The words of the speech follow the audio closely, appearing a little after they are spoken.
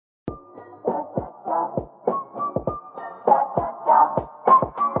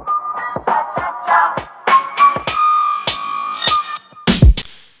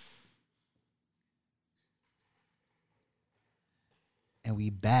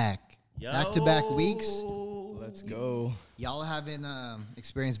back. Back-to-back weeks. Let's go. Y'all haven't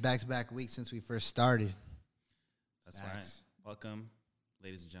experienced back-to-back weeks since we first started. That's right. Welcome,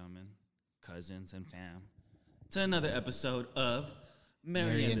 ladies and gentlemen, cousins and fam, to another episode of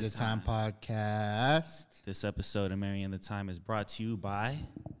Mary and the Time podcast. This episode of Mary and the Time is brought to you by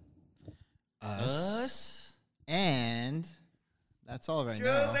us. And that's all right Drew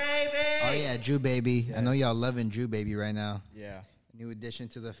now. Baby! Oh, yeah, Drew Baby. Yes. I know y'all loving Drew Baby right now. Yeah. New addition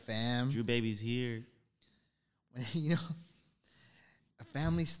to the fam. Drew Baby's here. You know, a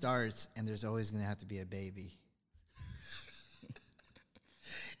family starts and there's always going to have to be a baby.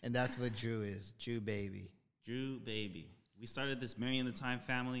 And that's what Drew is, Drew Baby. Drew Baby. We started this Mary and the Time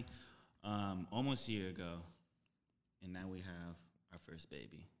family almost a year ago. And now we have our first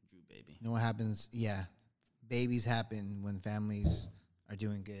baby, Drew Baby. You know what happens? Yeah. Babies happen when families are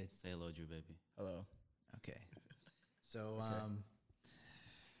doing good. Say hello, Drew Baby. Hello. Okay. So,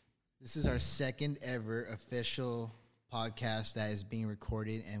 this is our second ever official podcast that is being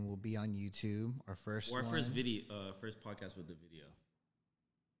recorded and will be on YouTube. Our first Or our one. first video, first podcast with the video.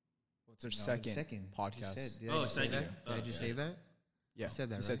 What's our No, second podcast? Did Oh, I just say second. that? Did I just say that? Yeah. You said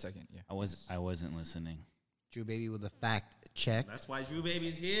that, You right? said second, yeah. I wasn't listening. Drew Baby with a fact check. That's why Drew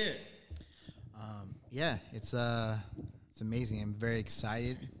Baby's here. Yeah, it's amazing. I'm very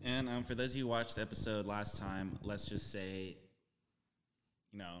excited. And for those of you who watched the episode last time, let's just say,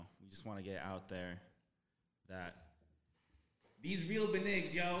 we just want to get out there that these real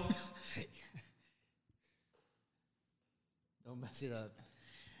benigs, yo. Don't mess it up.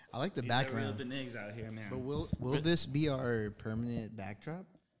 I like the These background. are real benigs out here, man. But will this be our permanent backdrop?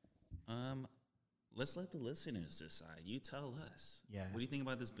 Let's let the listeners decide. You tell us. Yeah. What do you think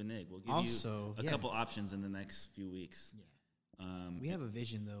about this benig? We'll give Also, you a couple options in the next few weeks. Yeah. We have a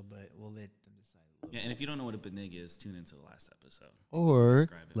vision though, but we'll let them decide a little Yeah, and if you don't know what a benig is, tune into the last episode. Or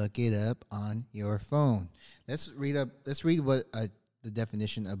Describe it. look it up on your phone. Let's read what the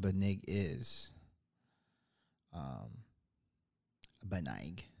definition of benig is. A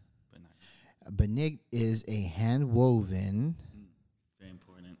benig. A benig is a hand-woven. Very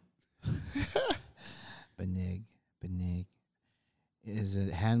important. Benig is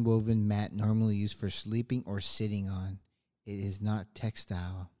a hand-woven mat normally used for sleeping or sitting on. It is not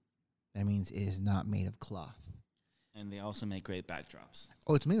textile. That means it is not made of cloth. And they also make great backdrops.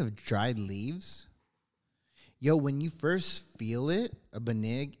 Oh, it's made of dried leaves? Yo, when you first feel it, a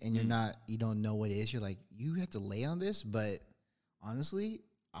benig, and you don't know what it is, you're like, you have to lay on this? But honestly,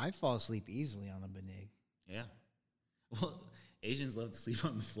 I fall asleep easily on a benig. Yeah. Well, Asians love to sleep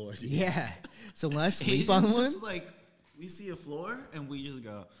on the floor. Dude. Yeah. So when I sleep Asians on one, just we see a floor and we just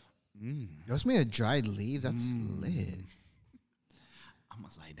go, it's made of dried leaves. That's lit. I'm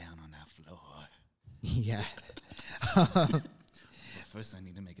going to lie down on that floor. Yeah. But first, I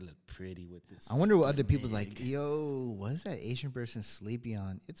need to make it look pretty with this. I wonder what other people like, yo, what is that Asian person sleeping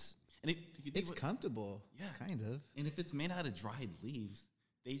on? It's And if you think comfortable. Yeah. Kind of. And if it's made out of dried leaves,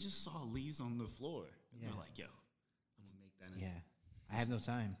 they just saw leaves on the floor. And Yeah. they're like, yo, I'm going to make that into. Yeah. I have no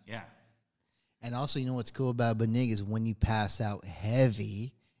time. Yeah. And also, you know what's cool about benig is when you pass out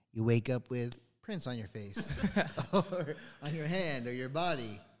heavy, you wake up with prints on your face or on your hand or your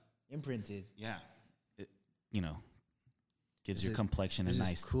body imprinted. Yeah. It, gives There's your complexion a There's nice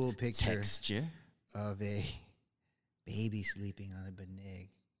this cool picture texture. of a baby sleeping on a benig.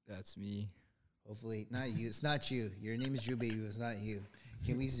 That's me. Hopefully, not you. It's not you. Your name is Drew Baby. It's not you.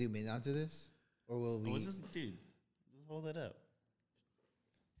 Can we zoom in onto this? Or will we? What's this, dude? Just hold it up.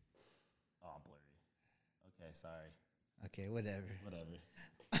 Oh, blurry. Okay, sorry. Okay, whatever. Whatever.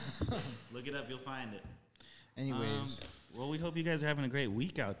 Look it up. You'll find it. Anyways, Well, we hope you guys are having a great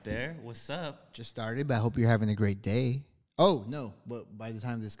week out there. What's up? just started, but I hope you're having a great day. Oh, no. But by the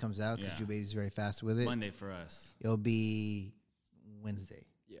time this comes out, because Yeah. Drew Baby's very fast with it, Monday for us. it'll be Wednesday.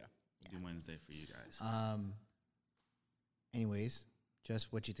 Yeah. It'll be Wednesday for you guys. Anyways,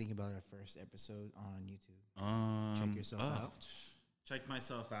 just what you think about our first episode on YouTube. Check yourself out. Check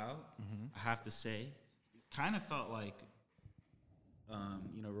myself out. Mm-hmm. I have to say, it kind of felt like,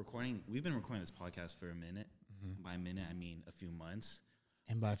 recording. We've been recording this podcast for a minute. Mm-hmm. By a minute, I mean a few months.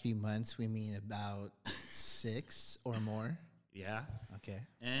 And by a few months, we mean about 6 or more. Yeah. Okay.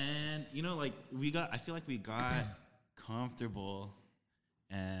 And I feel like we got comfortable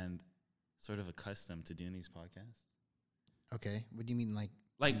and sort of accustomed to doing these podcasts. Okay. What do you mean, like?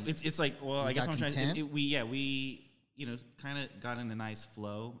 It's like, well, we I guess got what I'm trying to content? we kind of got in a nice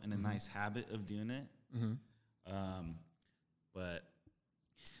flow and a nice habit of doing it. Mm-hmm. But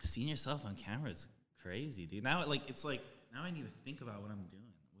seeing yourself on camera is crazy, dude. Now now I need to think about what I'm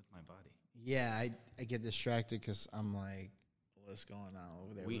doing with my body. Yeah, I get distracted because I'm like, what's going on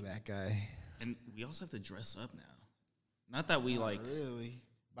over there We- with that guy. And we also have to dress up now. Not that we like. Really.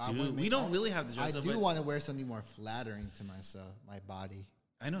 But I Dude, wouldn't we make- don't really have to dress I up. do but want to wear something more flattering to myself, my body.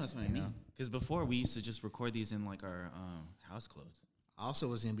 I know that's what I you mean. know? Because before we used to just record these in like our house clothes. I also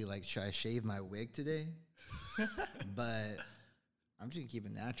was gonna be like, should I shave my wig today? But I'm just gonna keep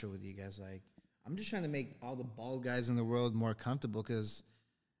it natural with you guys. Like, I'm just trying to make all the bald guys in the world more comfortable. Because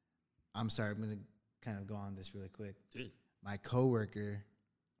I'm sorry, I'm gonna kind of go on this really quick. Dude. My coworker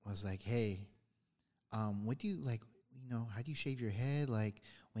was like, "Hey, what do you like? You know, how do you shave your head? Like,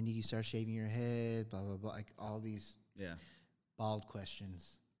 when did you start shaving your head? Blah blah blah. Like all these Yeah. bald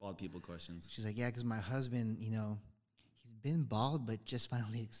questions." Bald people questions. She's like, "Yeah, because my husband, you know, he's been bald, but just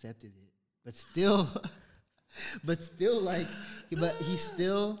finally accepted it. But still, but he's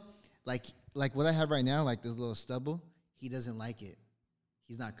still like what I have right now, like this little stubble. He doesn't like it.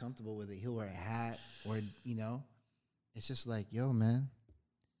 He's not comfortable with it. He'll wear a hat or, you know, it's just like, yo, man.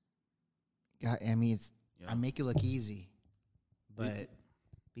 God, I mean, I make it look easy, but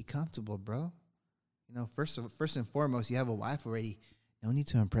be comfortable, bro. You know, first and foremost, you have a wife already. No need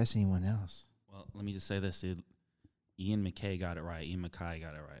to impress anyone else. Well, let me just say this, dude. Ian McKay got it right. Ian McKay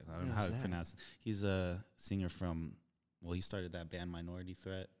got it right. I don't know how to pronounce it. He's a singer from, well, he started that band Minority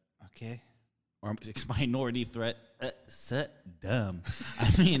Threat. Okay. Or it's Minority Threat. Dumb.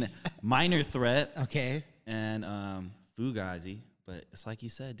 I mean, Minor Threat. Okay. And Fugazi. But it's like you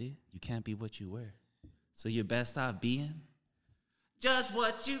said, dude. You can't be what you wear. So you best off being just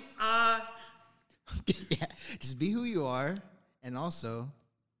what you are. Yeah. Just be who you are. And also,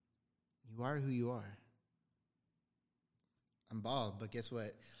 you are who you are. I'm bald, but guess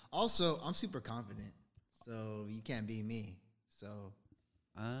what? Also, I'm super confident. So you can't be me. So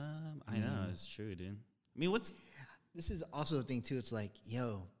I know, it's true, dude. I mean, this is also a thing too. It's like,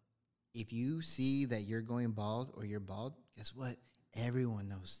 yo, if you see that you're going bald or you're bald, guess what? Everyone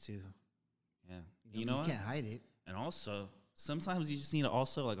knows too. Yeah. You know you what? can't hide it. And also, sometimes you just need to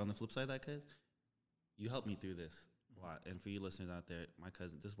also, like on the flip side of that, cuz you helped me through this a lot. And for you listeners out there, my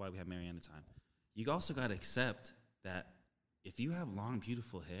cousin, this is why we have Marianne the time. You also got to accept that if you have long,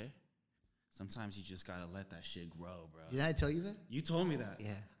 beautiful hair, sometimes you just got to let that shit grow, bro. Did I tell you that? You told me that.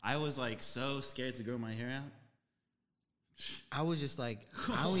 Yeah. I was like so scared to grow my hair out. I was just like,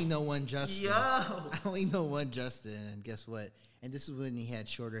 I only know one Justin. Yo! I only know one Justin. And guess what? And this is when he had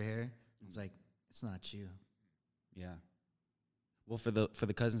shorter hair. I was like, it's not you. Yeah. Well, for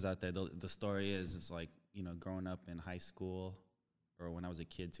the cousins out there, the story is it's like, you know, growing up in high school or when I was a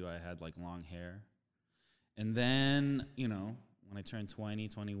kid too, I had like long hair. And then, you know, when I turned 20,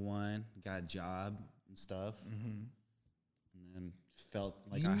 21, got a job and stuff. Mm-hmm. And then felt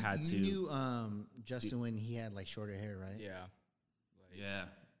like I had to. You knew Justin when he had like shorter hair, right? Yeah. Yeah.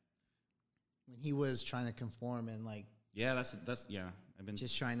 When he was trying to conform and like Yeah, that's yeah. I've been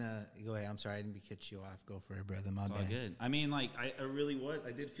just trying to go ahead. I'm sorry, I didn't cut you off. Go for it, brother. My It's all bad. good. I mean, like, I really was.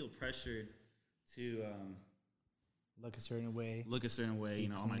 I did feel pressured to Look a certain way. look a certain way, Be you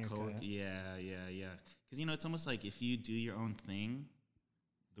know, all my cleaner co cut. Yeah. Because, you know, it's almost like if you do your own thing,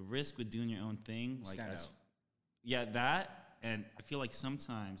 the risk with doing your own thing, like, Stand out. Yeah, that. And I feel like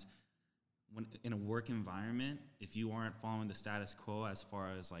sometimes when in a work environment, if you aren't following the status quo as far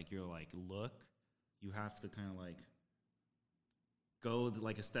as, like, your, like, look, you have to kind of, like, go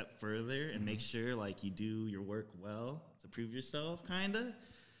like a step further and make sure like you do your work well to prove yourself, kind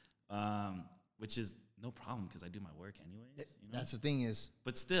of, which is no problem because I do my work anyways. You know? That's the thing is,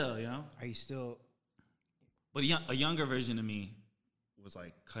 But still, you know. are you still? But a younger version of me was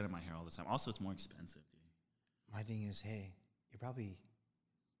like cutting my hair all the time. Also, it's more expensive, dude. My thing is, hey, you're probably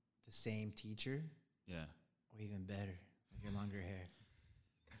the same teacher Yeah. or even better with your longer hair.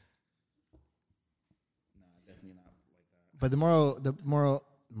 No, definitely not like that. But the moral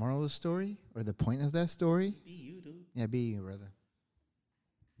of the story or the point of that story? Be you, dude. Yeah, be you, brother.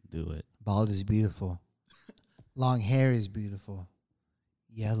 Do it. Bald is beautiful. Long hair is beautiful.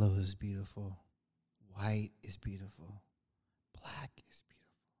 Yellow is beautiful. White is beautiful. Black is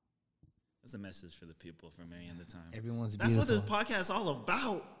beautiful. That's a message for the people from Marianne the Time. Everyone's That's beautiful. what this podcast is all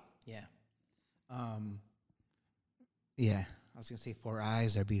about. Yeah. Yeah. I was gonna say 4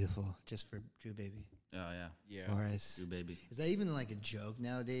 eyes are beautiful, just for Drew Baby. Oh yeah. Yeah. 4 eyes. Drew baby. Is that even like a joke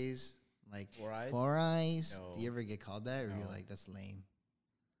nowadays? Like 4 eyes? 4 eyes? No. Do you ever get called that, or you're No. like, that's lame?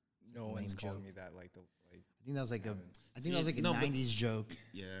 No Lame one's called joke. me that. I think that was like Haven't. I think that was like a No, but- '90s joke.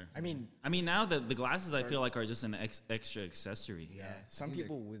 Yeah. I mean, now the glasses I feel like are just an extra accessory. Yeah. some I think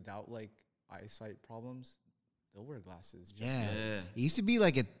people without like eyesight problems, they'll wear glasses. Just Yeah. Yeah. It used to be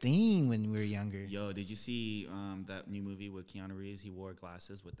like a thing when we were younger. Yo, did you see that new movie with Keanu Reeves? He wore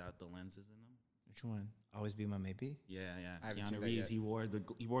glasses without the lenses in them. Which one? Always Be My Maybe. Yeah, I yeah. haven't seen Keanu that Reeves. yet.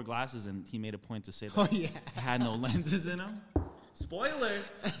 He wore glasses, and he made a point to say that Oh yeah, it had no lenses in them. Spoiler,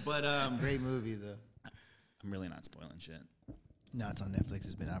 but great movie though. I'm really not spoiling shit. No, it's on Netflix.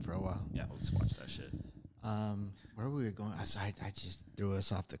 It's been out for a while. Yeah, let's watch that shit. Where we were going, I just threw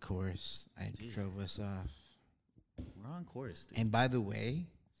us off the course. I drove us off. We're on course, dude. And by the way,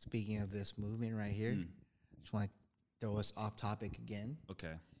 speaking of this movement right here, just want to throw us off topic again.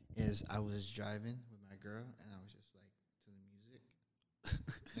 Okay. Is I was driving with my girl and I was just like to the music,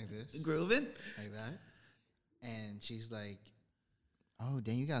 like this, Grooving? like that, and she's like, "Oh,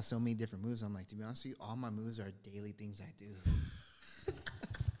 dang, you got so many different moves." I'm like, to be honest with you, all my moves are daily things I do.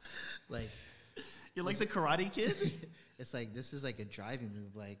 Like, You're like the Karate Kid? it's like this is like a driving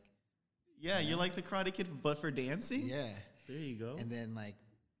move, like Yeah, you're like the Karate Kid, but for dancing? yeah. There you go. And then like,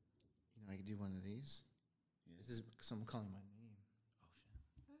 I could do one of these. This is someone calling my name. Oh,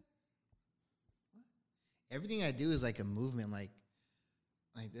 shit. Everything I do is like a movement. Like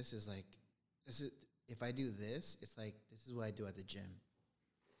this is if I do this, it's like this is what I do at the gym.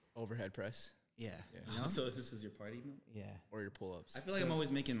 Overhead press. Yeah. Yeah. You know? So this is your party move? Yeah. Or your pull-ups. I feel like I'm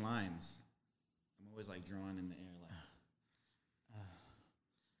always making lines. I'm always like drawing in the air, like.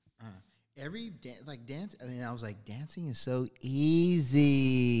 Every dance, and then I was like, dancing is so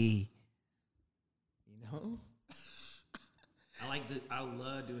easy. You know? I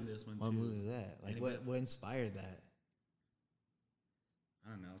love doing this one What too. move is that? Like, what inspired that?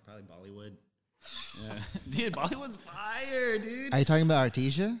 I don't know, probably Bollywood. Yeah. Dude, Bollywood's fire, dude. Are you talking about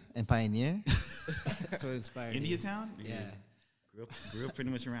Artesia and Pioneer? That's what inspired India you. Town? Yeah. Grew up pretty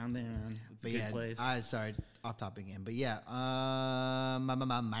much around there, man. It's a good place. Sorry, off topic again. But yeah,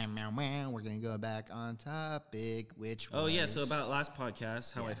 we're going to go back on topic, which was... Oh, yeah, so about last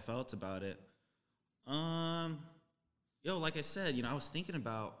podcast, how I Yeah. felt about it. Like I said, I was thinking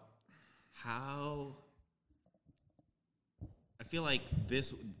about how... I feel like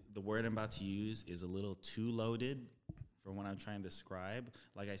the word I'm about to use is a little too loaded for what I'm trying to describe.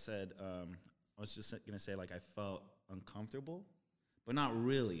 Like I said, I was just going to say, like, I felt uncomfortable, but not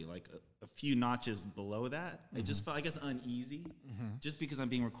really. Like, a few notches below that. It just felt, I guess, uneasy, just because I'm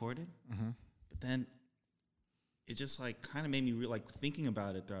being recorded. But then it just, like, kind of made me, thinking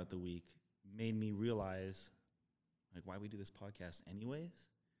about it throughout the week, made me realize, like, why we do this podcast anyways.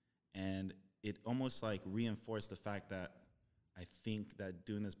 And it almost, like, reinforced the fact that I think that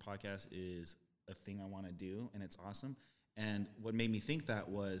doing this podcast is a thing I want to do, and it's awesome. And what made me think that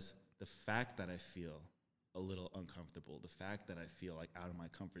was the fact that I feel a little uncomfortable, the fact that I feel like out of my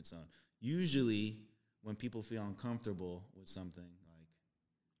comfort zone. Usually, when people feel uncomfortable with something,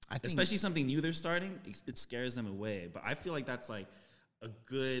 like, especially something new they're starting, it scares them away. But I feel like that's like a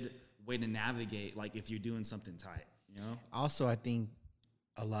good way to navigate, like if you're doing something tight, you know? Also, I think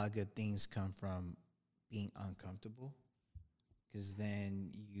a lot of good things come from being uncomfortable, because then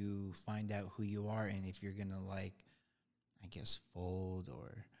you find out who you are, and if you're gonna, like, I guess, fold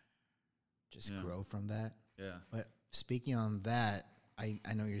or just grow from that. Yeah. But speaking on that, I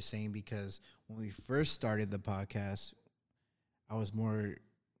know what you're saying, because when we first started the podcast, I was more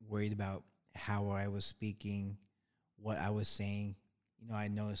worried about how I was speaking, what I was saying. I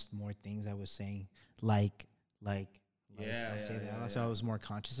noticed more things I was saying, like I would say that. So I was more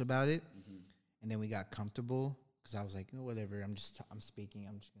conscious about it. And then we got comfortable, because I was like, whatever, I'm speaking.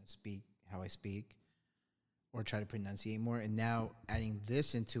 I'm just going to speak how I speak, or try to pronunciate more. And now adding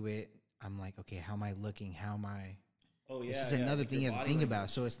this into it, I'm like, okay, how am I looking? How am I? Oh, yeah. This is another thing you have to think about.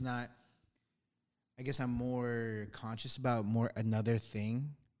 So it's not, I guess I'm more conscious about another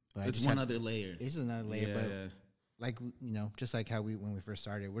thing. But It's one other layer. It's another layer, but like, just like how when we first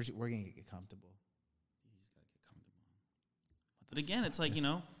started, we're going to get comfortable. You just got to get comfortable. But again, it's like,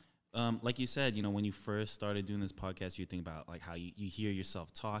 like you said, when you first started doing this podcast, you think about like how you hear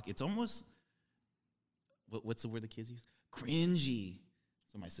yourself talk. It's almost, what's the word the kids use? Cringy.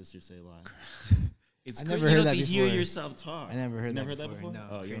 That's what my sisters say a lot. It's I cringy never heard that to before. hear yourself talk. I never heard that before. No,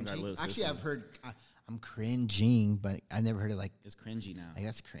 Oh, you don't got little sisters. Actually, I've heard, I'm cringing, but I never heard it like, It's cringy now. like,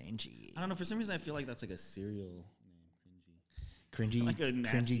 that's cringy. I don't know. For some reason, I feel like that's like a cereal name, Cringy, Like a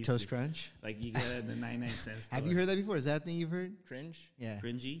nasty cringy toast soup. crunch. Like you get the 99 cents. Have you heard that before? Is that a thing you've heard? Cringe? Yeah.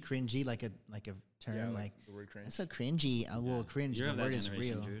 Cringy? Cringy, like a term, Yeah, like the word cringe. that's so cringy. Well, cringe, You're the of that word is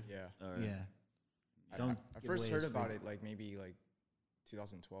generation, real. Drew? Yeah. All right. Yeah. I Don't I give first away heard his about fruit. it like maybe like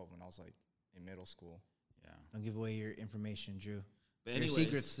 2012 when I was like in middle school. Yeah. Don't give away your information, Drew. But Your anyways,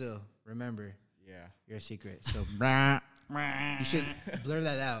 secret still. Remember, Yeah. you're a secret. So, you should blur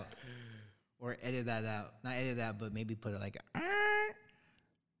that out or edit that out. Not edit that, but maybe put it like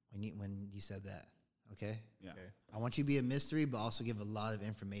when you said that. Okay. Yeah. Okay. I want you to be a mystery, but also give a lot of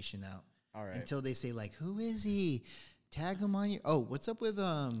information out. All right. until they say like, "Who is he?" Tag him on your. Oh, what's up with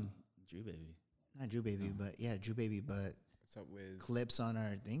Drew Baby Not Drew Baby, but yeah, Drew Baby, but What's up with? clips on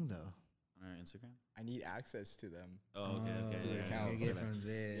our thing though. on our Instagram. I need access to them. Oh, okay. To the yeah, account. You yeah. get from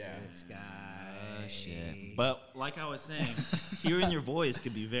this Yeah. guy. Shit. But like I was saying, hearing your voice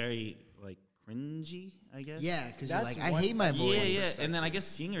could be very like cringy, I guess. Yeah, because you're That's like, I one- hate my voice. Yeah, yeah. And then I guess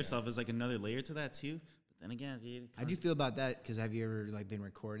seeing yourself is like another layer to that too. But then again, dude, How do you feel about that? Because have you ever like been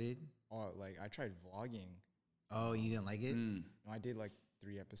recorded? Oh, like I tried vlogging. Oh, you didn't like it? I did like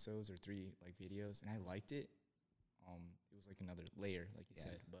 3 episodes or 3 like videos, and I liked it. It was like another layer, like you Yeah.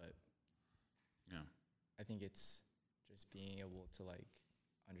 said, but Yeah. I think it's just being able to like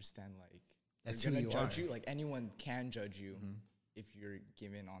understand like That's they're who gonna you judge are. you. Like anyone can judge you Mhm. if you're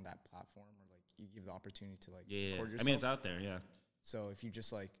given on that platform or like you give the opportunity to like Yeah. record I yourself. mean, it's out there. Yeah. So if you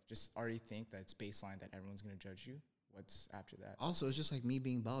just already think that it's baseline that everyone's gonna judge you, what's after that? Also, it's just like me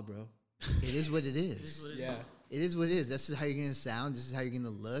being bald, bro. It is what it is. Yeah. It is what it is. This is how you're gonna sound. This is how you're gonna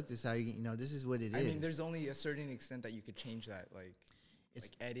look. This is how you know. This is what it is. I mean, there's only a certain extent that you could change that, like It's-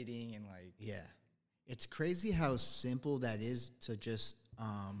 like editing and like yeah. It's crazy how simple that is to just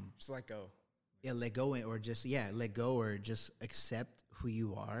just let go. let go or just let go or just accept who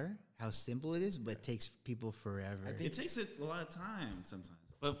you are. How simple it is, but it takes people forever. I think- It takes a lot of time sometimes.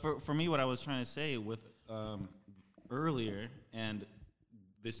 But for me, what I was trying to say with earlier and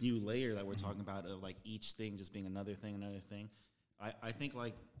this new layer that we're talking about of like each thing just being another thing, I think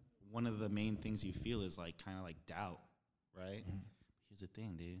like one of the main things you feel is like kind of like doubt, right? Here's the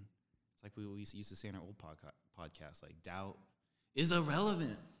thing, dude. It's like we used to say in our old podcast, like doubt is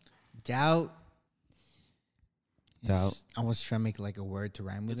irrelevant. Doubt. Doubt. I was trying to make like a word to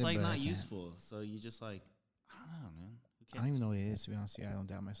rhyme with It's it, like but I not can't. useful. So you just like, I don't know, man. Who I don't even know what it is, to be honest. Yeah, I don't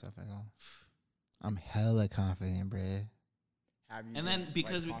doubt myself at all. I'm hella confident, bruh. Have you And been, then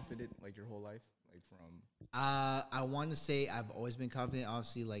because we- confident like your whole life, like from I want to say I've always been confident.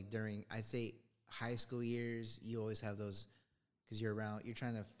 Obviously, like during, I'd say high school years, you always have those, because you're around, you're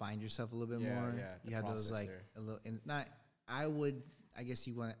trying to find yourself a little bit Yeah, more. yeah, the You have those process like there. a little, and not, I guess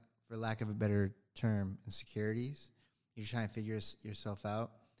you want, for lack of a better term, insecurities. You're trying to figure yourself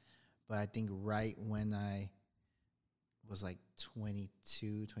out. But I think right when I was like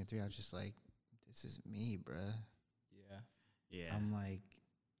 22, 23, I was just like, this is me, bruh. yeah. yeah, I'm like,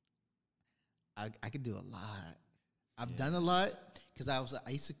 I could do a lot. I've Yeah. done a lot because I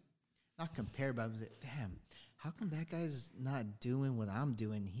used to not compare, but I was like, damn, how come that guy's not doing what I'm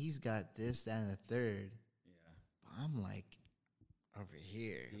doing? He's got this, that, and the third. yeah. But I'm like over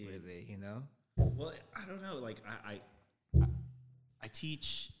here Yeah. with it, you know? Well, I don't know. Like I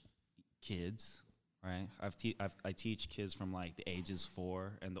teach kids, right? I teach kids from like the ages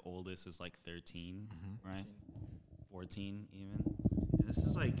 4, and the oldest is like 13, right? 14 even. And this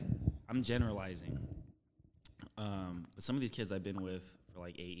is like I'm generalizing, but some of these kids I've been with for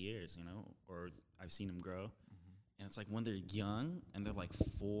like 8 years, you know, or I've seen them grow, and it's like when they're young and they're like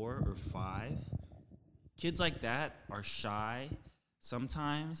 4 or 5, kids like that are shy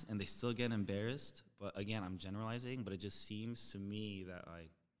sometimes and they still get embarrassed. But again, I'm generalizing, but it just seems to me that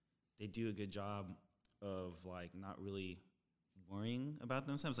like they do a good job of like not really worrying about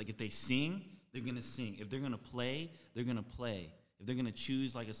themselves. Like if they sing, they're gonna sing. If they're gonna play, they're gonna play. If they're gonna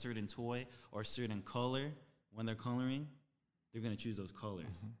choose like a certain toy or a certain color when they're coloring, they're gonna choose those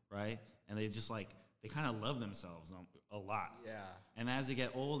colors, right? And they just like they kind of love themselves a lot. Yeah. And as they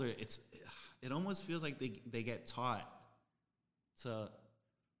get older, it almost feels like they get taught to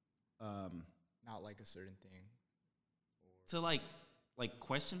Not like a certain thing. to like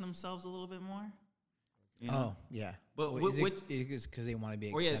question themselves a little bit more. You know? Oh, yeah. But Well, which, is because they want to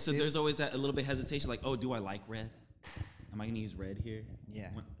be or accepted? yeah, so there's always that a little bit hesitation, like, oh, do I like red? Am I gonna use red here? Yeah.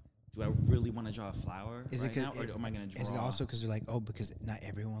 Do I really want to draw a flower Is right it now, or am I gonna draw? Is it also because they're like, oh, because not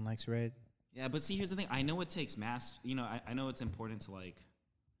everyone likes red? Yeah, but see, here's the thing. I know it takes you know, I know it's important to like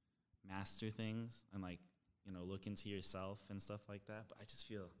master things and like, you know, look into yourself and stuff like that. But I just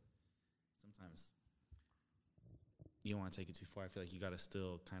feel sometimes you don't want to take it too far. I feel like you got to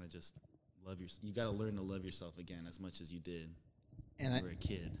still kind of just love you got to learn to love yourself again as much as you did And when you were a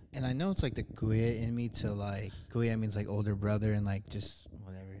kid. And I know it's like the Guya in me to like, Guya means like older brother and like just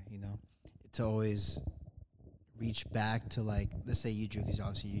whatever, you know, to always reach back to like, let's say you, Drew, because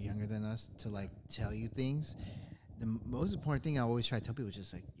obviously you're younger than us, to like tell you things. The most important thing I always try to tell people is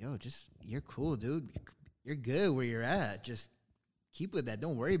just like, yo, just, you're cool, dude. You're good where you're at. Just keep with that.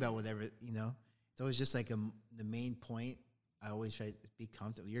 Don't worry about whatever, you know. It's always just like the main point. I always try to be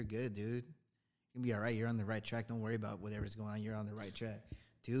comfortable. You're good, dude. You'll be all right. You're on the right track. Don't worry about whatever's going on. You're on the right track.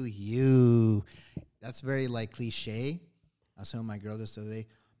 Do you. That's very like cliche. I was telling my girl this the other day.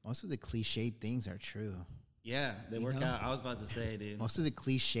 most of the cliched things are true. Yeah, they You work know? out. I was about to say, dude. Most of the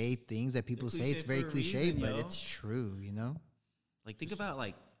cliched things that people say, cliche it's very for a cliche, reason, but yo. it's true, you know? Like, think about,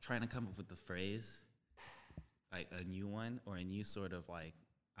 like, trying to come up with the phrase, like, a new one or a new sort of, like,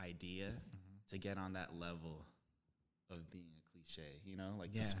 idea to get on that level of being a cliche, you know?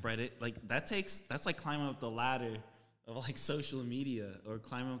 Like, Yeah. to spread it. Like, that's like climbing up the ladder of, like, social media or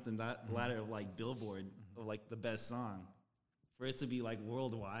climbing up the ladder of, like, Billboard of, like, the best song. For it to be, like,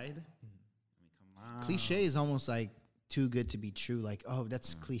 worldwide. I mean, come on. Cliche is almost like too good to be true. Like, oh,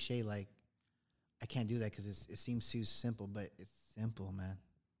 that's cliche. Like, I can't do that because it seems too simple, but it's simple, man.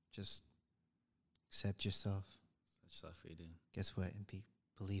 Just accept yourself. Such stuff for you, dude. Guess what? And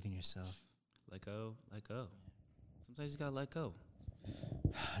believe in yourself. Let go, let go. Sometimes you gotta let go.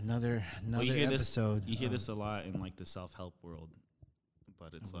 Another Well, you hear episode. You hear this a lot in like the self-help world,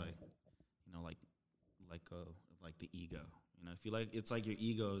 but it's like, you know, like let go of like the ego. You know, if you like, it's like your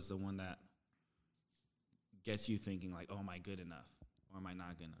ego is the one that gets you thinking like, oh, am I good enough or am I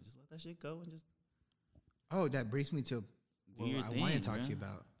not good enough? Just let that shit go and just Oh, that brings me to do what your I thing. want to talk to man. you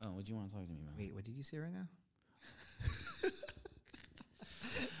about. Oh, what do you want to talk to me about? Wait, what did you say right now?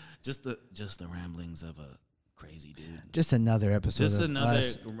 Just the ramblings of a crazy dude. Just another episode. Just of another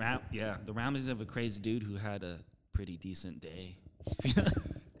us. the ramblings of a crazy dude who had a pretty decent day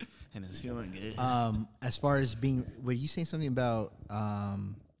and is feeling good. As far as being, were you saying something about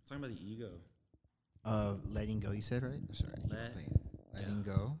Talking about the ego. letting go? You said right. Sorry, I Let keep playing. Letting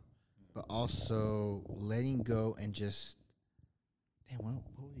go, but also letting go and just. Damn, what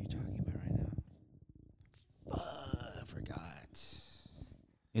were you talking about right now? I forgot.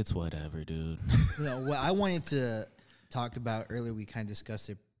 It's whatever, dude. No, what I wanted to talk about earlier, we kind of discussed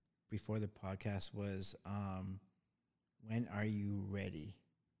it before the podcast, was when are you ready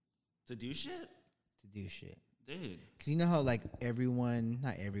To do shit? to do shit? Dude. Because you know how, like,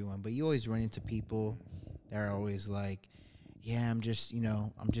 not everyone, but you always run into people that are always like, yeah, I'm just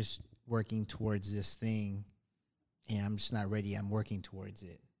working towards this thing, and I'm just not ready. I'm working towards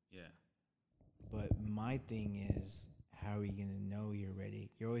it. Yeah. But my thing is, how are you going to know you're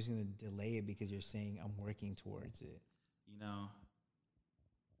ready? You're always going to delay it because you're saying, I'm working towards it. You know,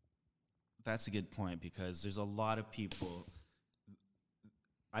 that's a good point because there's a lot of people.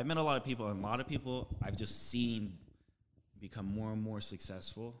 I've met a lot of people, and a lot of people I've just seen become more and more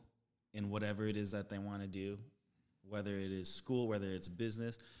successful in whatever it is that they want to do, whether it is school, whether it's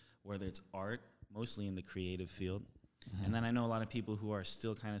business, whether it's art, mostly in the creative field. And then I know a lot of people who are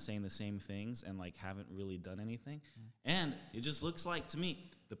still kind of saying the same things and like haven't really done anything. And it just looks like to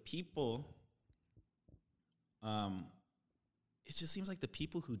me, the people, it just seems like the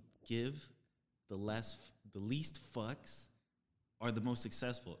people who give the least fucks are the most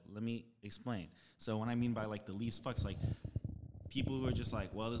successful. Let me explain. So what I mean by like the least fucks, like people who are just like,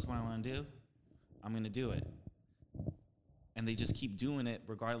 well, this is what I want to do. I'm going to do it. And they just keep doing it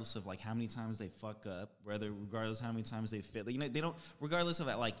regardless of like how many times they fuck up, regardless of how many times they fail. Like, you know, they don't, regardless of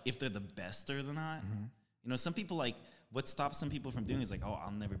that, like if they're the best or not. You know, some people like, what stops some people from doing is like, oh,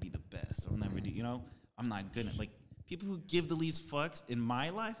 I'll never be the best. I'll never do, you know, I'm not good at, like, people who give the least fucks, in my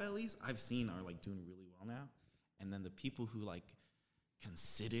life at least, I've seen are like doing really well now. And then the people who like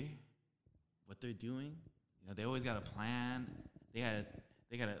consider what they're doing, you know, they always got a plan. They gotta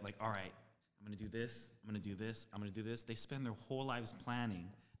like, all right, I'm going to do this, I'm going to do this, I'm going to do this. They spend their whole lives planning,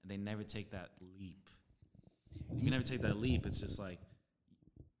 and they never take that leap. If you never take that leap, it's just like,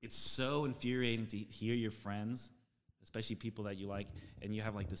 it's so infuriating to hear your friends, especially people that you like, and you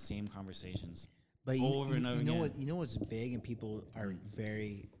have like the same conversations But over and over you know again. what? You know what's big, and people are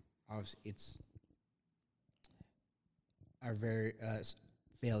very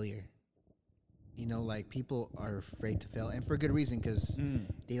failure. You know, like people are afraid to fail, and for good reason, because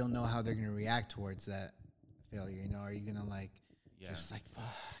they don't know how they're gonna react towards that failure. You know, are you gonna like just like fuck,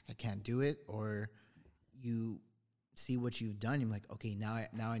 I can't do it, or you see what you've done, you're like, okay, now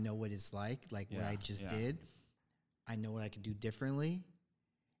I know what it's like what I just did. I know what I could do differently.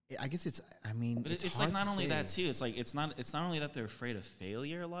 I guess it's. I mean, But it's it's hard like not to only say. that too. It's like it's not only that they're afraid of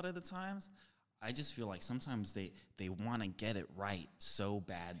failure a lot of the times. I just feel like sometimes they want to get it right so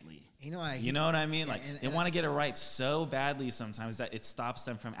badly. You know what I mean? Yeah, Like and they want to get it right so badly sometimes that it stops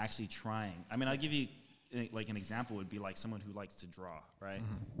them from actually trying. I mean, I'll give you like an example would be like someone who likes to draw, right?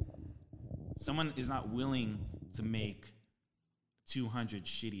 Someone is not willing to make 200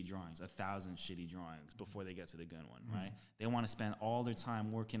 shitty drawings, 1,000 shitty drawings before they get to the good one, right? They want to spend all their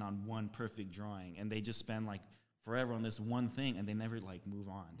time working on one perfect drawing, and they just spend like forever on this one thing, and they never like move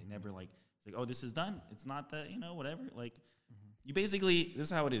on. They never like, it's like, oh, this is done. It's not that, you know, whatever. Like, you basically, this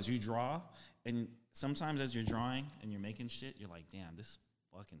is how it is. You draw, and sometimes as you're drawing and you're making shit, you're like, damn, this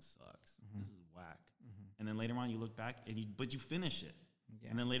fucking sucks. This is whack. And then later on you look back and you finish it.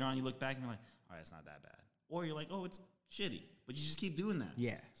 Yeah. And then later on you look back and you're like, all right, it's not that bad. Or you're like, oh, it's shitty. But you just keep doing that.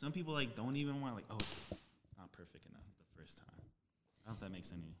 Yeah. Some people like don't even want like, oh, it's not perfect enough the first time. I don't know if that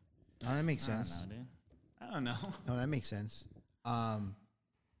makes any. No, that makes sense. I don't know. No, that makes sense. What I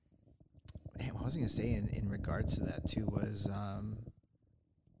was going to say in regards to that too was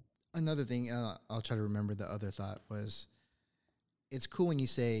another thing. I'll try to remember the other thought was, it's cool when you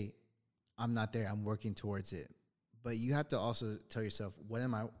say, I'm not there, I'm working towards it. But you have to also tell yourself, what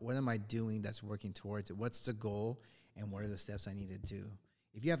am I doing that's working towards it? What's the goal and what are the steps I need to do?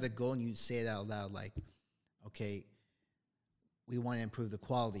 If you have the goal and you say it out loud, like, okay, we want to improve the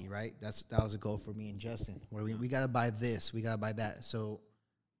quality, right? That was a goal for me and Justin, where we got to buy this, we got to buy that. So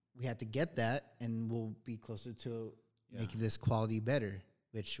we had to get that, and we'll be closer to making this quality better,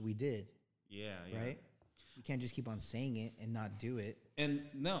 which we did. Yeah. Right? You can't just keep on saying it and not do it. And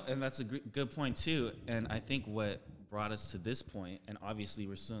that's a good point too. And I think what brought us to this point, and obviously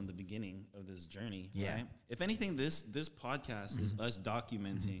we're still in the beginning of this journey, right? If anything, this podcast is us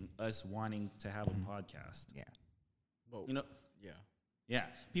documenting us wanting to have a podcast. Yeah. Well, You know, yeah. yeah.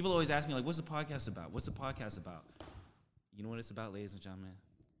 People always ask me like, "What's the podcast about? What's the podcast about?" You know what it's about, ladies and gentlemen?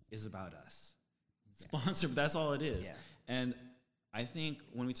 It's about us. Sponsored. That's all it is. Yeah. And I think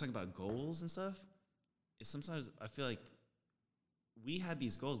when we talk about goals and stuff, it's sometimes I feel like we had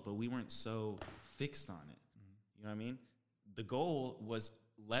these goals, but we weren't so fixed on it. You know what I mean? The goal was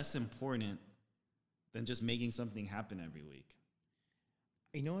less important than just making something happen every week.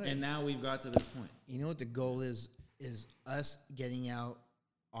 You know what? And now we've got to this point. You know what the goal is us getting out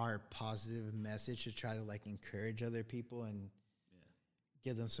our positive message to try to like encourage other people and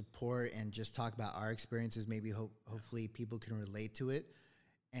give them support and just talk about our experiences. Maybe hopefully people can relate to it.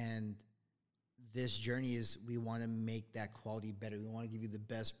 And this journey is, we want to make that quality better. We want to give you the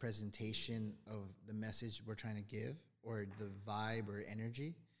best presentation of the message we're trying to give, or the vibe or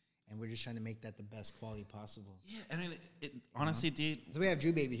energy. And we're just trying to make that the best quality possible. Yeah, I mean, honestly, dude. So we have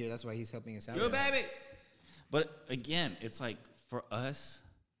Drew Baby here. That's why he's helping us out. Drew Baby! But again, it's like, for us,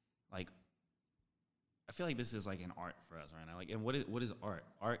 like, I feel like this is like an art for us right now. Like, and what is art?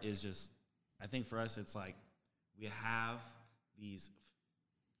 Art is just, I think for us, it's like we have these,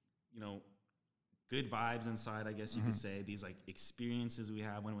 good vibes inside, I guess you could say. These like experiences we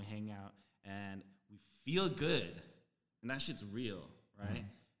have when we hang out, and we feel good, and that shit's real, right?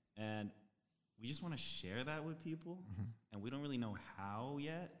 And we just want to share that with people, and we don't really know how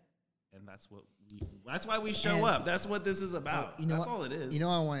yet. And that's why we show up. That's what this is about. That's all it is. You know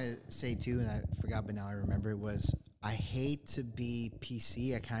what I want to say too, and I forgot, but now I remember, was I hate to be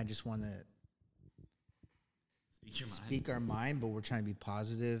PC. I kind of just want to speak our mind, but we're trying to be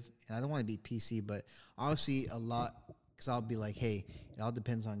positive. And I don't want to be PC, but obviously a lot, because I'll be like, hey, it all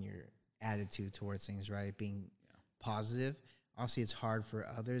depends on your attitude towards things, right? Being positive. Obviously it's hard for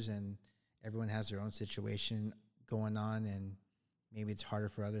others, and everyone has their own situation going on, and maybe it's harder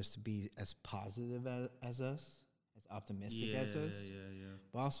for others to be as positive as us, as optimistic as us. Yeah.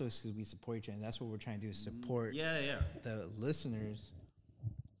 But also because we support each other. And that's what we're trying to do, is support the listeners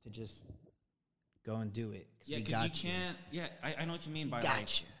to just go and do it. Yeah, because you can't. Yeah, I know what you mean by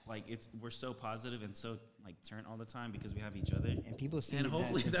like we're so positive and so like turnt all the time because we have each other. And people see. And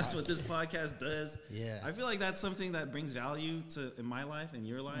hopefully that's what this podcast does. Yeah, I feel like that's something that brings value to in my life and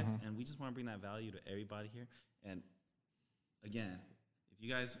your life, and we just want to bring that value to everybody here. And again, if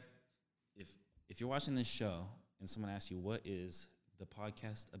you guys, if you're watching this show and someone asks you what is the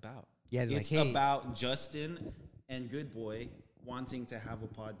podcast about, it's like, about Justin and Good Boy wanting to have a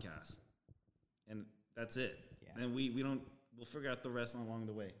podcast, and that's it. Yeah. And we'll figure out the rest along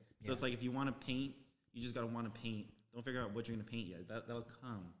the way. So it's like, if you want to paint, you just gotta want to paint. Don't figure out what you're gonna paint yet. That'll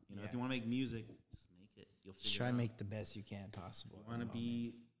come. If you want to make music, just make it. You'll figure just try to make the best you can possible. If you want to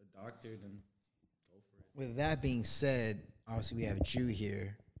be a doctor, then go for it. With that being said, obviously we have Drew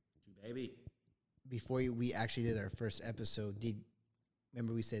here. Drew Baby. Before we actually did our first episode,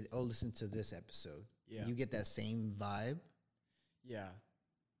 remember we said, oh, listen to this episode? Yeah. You get that same vibe? Yeah.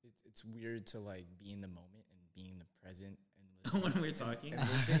 It's weird to like be in the moment and be in the present and when we're talking and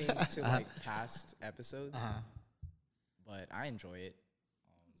listening to like past episodes. But I enjoy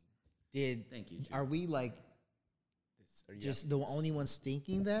it. Thank you, Drew. Are we like just the only ones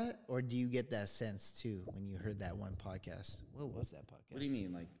thinking that, or do you get that sense too when you heard that one podcast? What was that podcast? What do you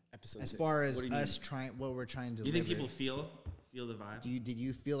mean, like episode? As far as us trying, what we're trying to. You think people feel the vibe? Did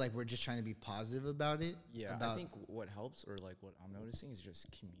you feel like we're just trying to be positive about it? Yeah, I think what helps, or like what I'm noticing, is just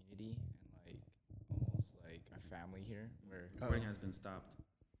community and like almost like a family here. Where recording has been stopped.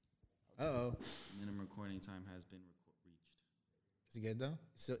 Uh-oh. Minimum recording time has been reached. Is it good though?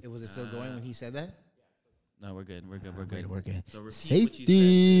 So it was it still going when he said that? No, we're good. We're good. We're good. We're good. So repeat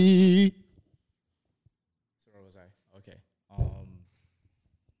Safety. So where was I? Okay.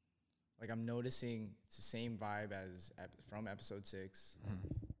 Like I'm noticing it's the same vibe as from episode 6.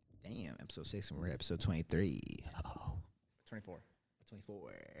 Damn, episode 6, and we're at episode 23. Oh. 24. 24.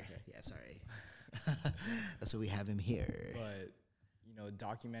 Okay. Yeah, sorry. That's what we have him here. But, you know,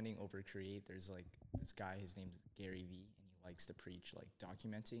 documenting over create, there's like this guy, his name's Gary Vee, and he likes to preach like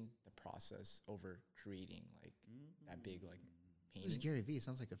documenting the process over creating like that big like painting. Who's Gary Vee? It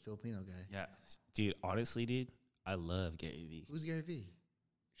sounds like a Filipino guy. Yeah, dude. Honestly, dude, I love Gary Vee. Who's Gary Vee? You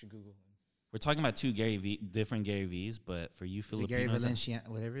should Google him. We're talking about two different Gary V's, but for you Is it Gary Filipinos, Valenciano,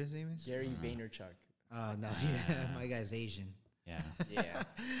 whatever his name is? Gary Vaynerchuk. Oh, no. My guy's Asian. yeah. Yeah.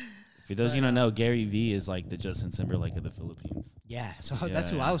 For those of you who don't know, Gary Vee is like the Justin Timberlake of the Philippines. Yeah, so Yeah, that's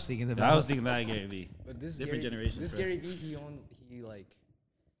who yeah. I was thinking about. I was thinking that Gary Vee. But this Different Gary, generation, This bro. Gary Vee, he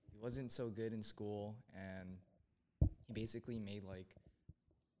wasn't so good in school, and he basically made like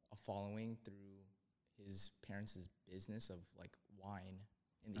a following through his parents' business of like wine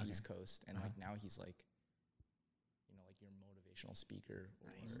in the Okay. East Coast, and like now he's like, you know, like your motivational speaker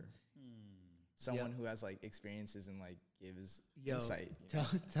Nice. or someone who has like experiences and like gives Yo, insight. You know?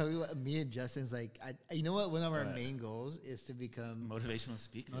 tell me what me and Justin's like. You know what? One of our What? main goals is to become Motivational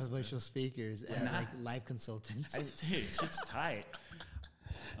speakers. motivational speakers and not? like life consultants. Dude, shit's tight.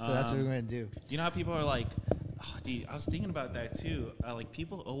 So that's what we're gonna do. You know how people are like, oh, dude, I was thinking about that too. Like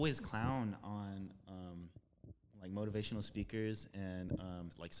people always clown on like motivational speakers and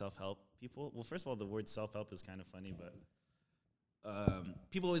like self-help people. Well, first of all, the word self-help is kind of funny, but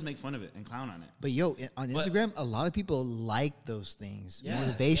people always make fun of it and clown on it. But yo, on But- Instagram, a lot of people like those things, Yeah,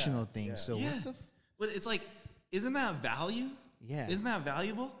 motivational yeah, things. yeah. So Yeah. what the? But it's like, isn't that value? Yeah. Isn't that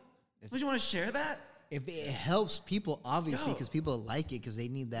valuable? Don't you want to share that? If it helps people, obviously, Yo. because people like it, because they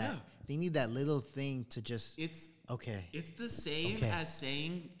need that. Yeah. They need that little thing to just. It's Okay. It's the same Okay. as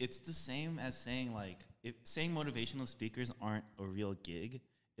saying like if saying motivational speakers aren't a real gig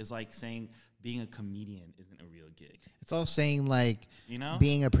is like saying being a comedian isn't a real gig. It's all saying like You know?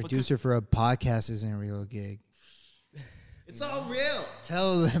 being a Because producer for a podcast isn't a real gig. it's all real.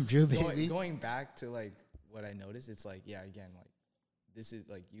 Tell them, Drew, baby. Going back to like what I noticed, it's like, yeah, again, like this is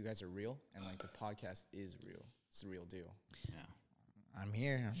like you guys are real, and like the podcast is real. It's the real deal. Yeah. I'm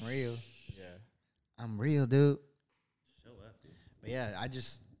here. I'm real. Yeah. I'm real, dude. Show up, dude. But yeah,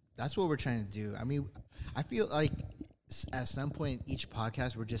 that's what we're trying to do. I mean, I feel like at some point in each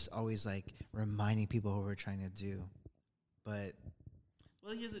podcast, we're just always like reminding people what we're trying to do. But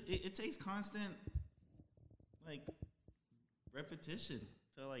Well, it takes constant like repetition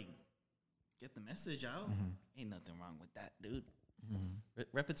to like get the message out. Ain't nothing wrong with that, dude.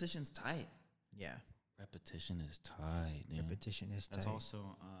 Repetition's tight. yeah, Repetition is tight, dude. repetition is That's tight.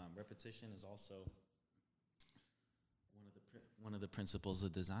 also repetition is also one of the principles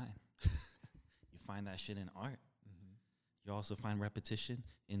of design. You find that shit in art. You also find repetition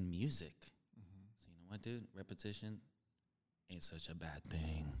in music. So you know what, dude? Repetition ain't such a bad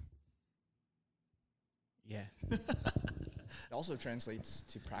thing. Yeah. It also translates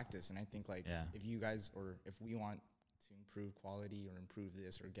to practice, and I think like Yeah. if you guys or if we want to improve quality or improve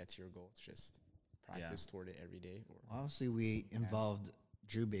this or get to your goal, it's just practice toward it every day. Or Obviously, we involved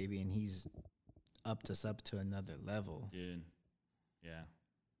Drew Baby, and he's upped us up to another level. Dude. Yeah.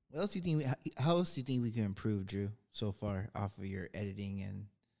 What else do you think? How else do you think we can improve, Drew, so far off of your editing and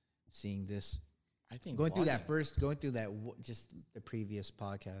seeing this? I think Going through that vlogging- first, going through that just the previous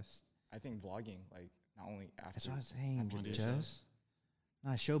podcast. I think vlogging, like not only after. That's what I was saying, after this Just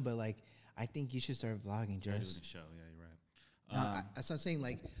not a show, but like I think you should start vlogging, You're doing Just. a show. Yeah, you're right. No, that's what I'm saying.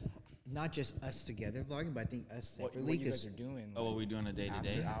 Like, not just us together vlogging, but I think us what separately. you guys 'Cause are doing. Oh, what like, we doing a day to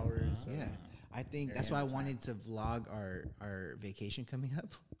day? after hours. yeah, I think Very that's why I anytime. wanted to vlog our vacation coming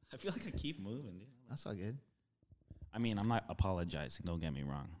up. I feel like I keep moving, dude. That's all good. I mean, I'm not apologizing. Don't get me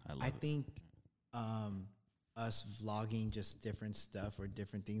wrong. I love I it. think us vlogging just different stuff or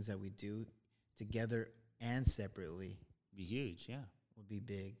different things that we do together and separately Be huge, yeah. would be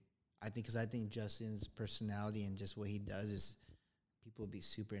big. I think Justin's personality and just what he does is people would be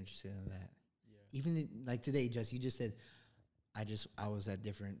super interested in that. Yeah. Even like today, you just said I was at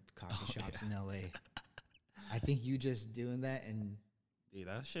different coffee shops in LA. I think you just doing that, and Dude,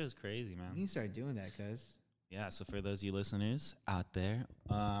 that shit is crazy, you man. need to start doing that, cuz Yeah, so for those of you listeners out there,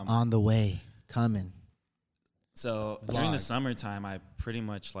 on the way, coming. so during the Vlog. summertime, I pretty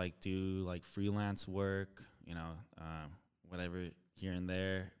much like do like freelance work, you know, whatever here and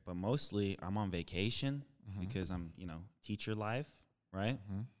there. But mostly I'm on vacation because I'm, you know, teacher life, right?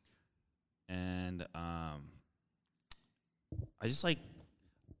 And I just like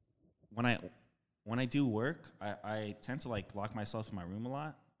when I do work, I tend to like lock myself in my room a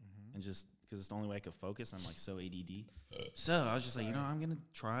lot, and just because it's the only way I could focus. I'm like so ADD. So I was just like, I'm gonna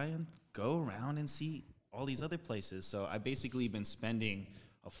try and go around and see all these other places. So I basically been spending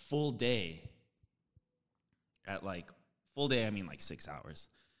a full day at like full day. I mean like 6 hours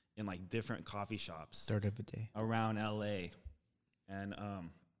in like different coffee shops. Third of a day around LA, and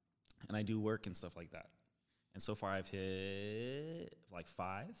I do work and stuff like that. And so far I've hit like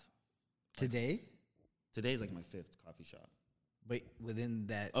 5. Today? Today's like my 5th coffee shop. But within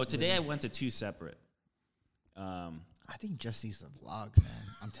that. Oh, today I went to 2 separate. I think just needs a vlog, man.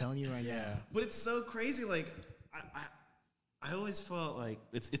 I'm telling you right now. But it's so crazy. Like I always felt like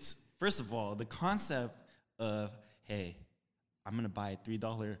it's first of all the concept of, hey, I'm gonna buy a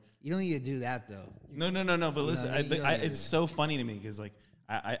 $3. You don't need to do that though. No. But listen, it's so funny to me because like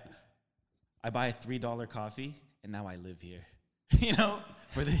I buy a $3 coffee and now I live here,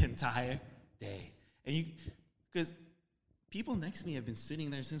 for the entire day. And because people next to me have been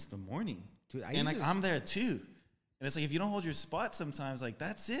sitting there since the morning, dude. And like I'm there too. And it's like if you don't hold your spot sometimes, like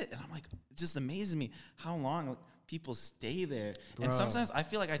that's it. And I'm like, it just amazes me how long like, people stay there. Bro. And sometimes I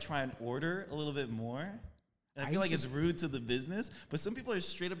feel like I try and order a little bit more. And I feel like it's rude to the business, but some people are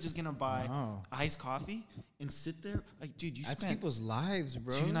straight up just gonna buy iced coffee and sit there. Like, dude, you that's spent people's lives,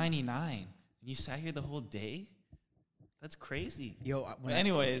 bro. $2.99 and you sat here the whole day. That's crazy. Yo,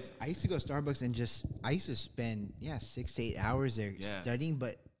 anyways, I used to go to Starbucks and I used to spend 6 to 8 hours there studying,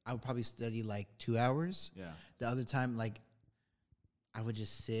 but I would probably study like 2 hours. Yeah. The other time, like, I would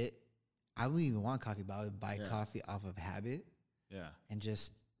just sit. I wouldn't even want coffee, but I would buy coffee off of habit. Yeah. And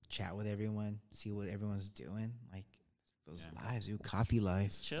just chat with everyone, see what everyone's doing. Like, those lives, dude, coffee life.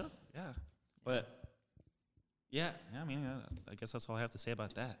 It's chill. Yeah. But, I mean, I guess that's all I have to say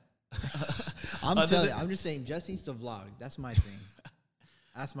about that. I'm telling you, I'm just saying, just needs to vlog. That's my thing.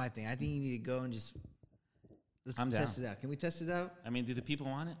 That's my thing. I think you need to go and just let's test it out. Can we test it out? I mean, do the people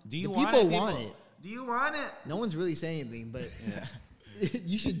want it? Do you want it? People want it. Do you want it? No one's really saying anything, but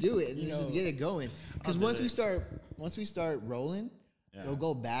you should do it and just get it going. Because once we start rolling, you'll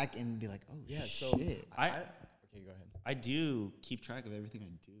go back and be like, oh shit. So okay, go ahead. I do keep track of everything I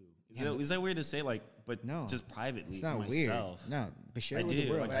do. Is that weird to say? Like, but no, just privately. It's not for myself. Weird. No, but share I it with do.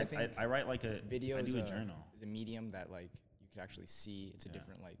 the world. Like, I write like a video. I do a journal. It's a medium that like you could actually see. It's a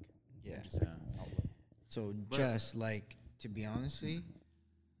different like outlook. So just like to be honestly,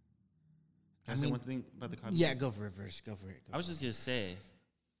 can I say one thing about the coffee? Yeah, go for it first. Go for it. I was just gonna say.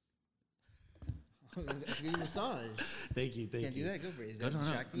 Give you a massage. Thank you. Can't do that. Go for it. Is that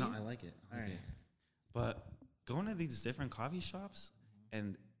no, I like it. All right. But going to these different coffee shops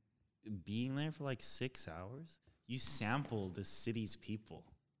and being there for like 6 hours, you sample the city's people.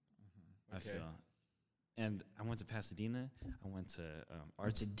 I feel. And I went to Pasadena. I went to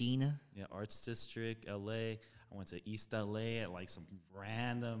Arts District, LA. I went to East LA at like some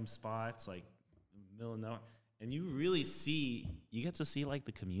random spots, like in the middle of nowhere. And you really you get to see like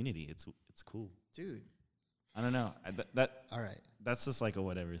the community. It's cool, dude. I don't know. All right. That's just like a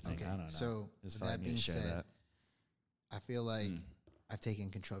whatever thing. Okay. I don't know. So with that being said, I feel like I've taken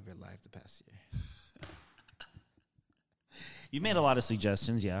control of your life the past year. You made a lot of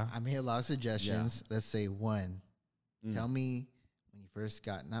suggestions, yeah. I made a lot of suggestions. Yeah. Let's say one. Tell me when you first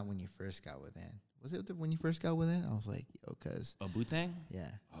got, not when you first got with Ann. Was it when you first got with Ann? I was like, yo, cuz. Oh, Bootang? Yeah.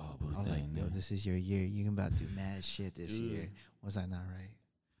 Oh, Bootang. I was like, yo, this is your year. You're about to do mad shit this year. Was I not right?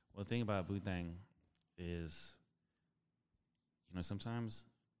 Well, the thing about Bootang is, sometimes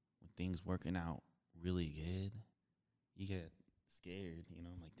when things working out really good, you get scared,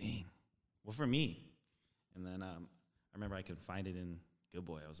 I'm like, dang. Well, for me. And then I remember I could find it in Good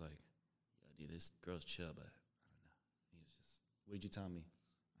Boy. I was like, yo, dude, this girl's chill, but I don't know. He was just, what did you tell me?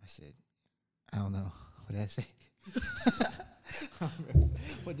 I said, I don't know. What did I say?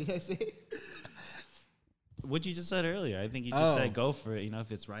 What did I say? What you just said earlier. I think you just said go for it.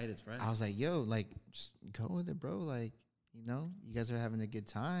 If it's right, it's right. I was like, yo, like, just go with it, bro. Like, you guys are having a good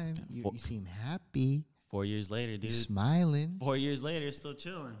time. You seem happy. 4 years later, dude. You're smiling. 4 years later, still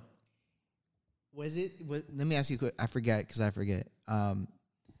chilling. Let me ask you a quick. I forget.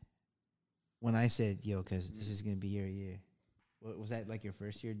 When I said, yo, because this is going to be your year, was that like your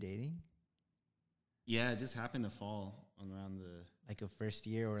first year dating? Yeah, it just happened to fall around the... Like a first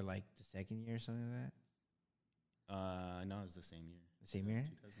year or like the second year or something like that? No, it was the same year. The same year?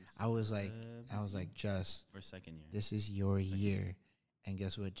 I was like, Just... Or second year. This is your year. And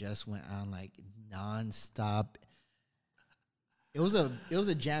guess what? Just went on like nonstop. It was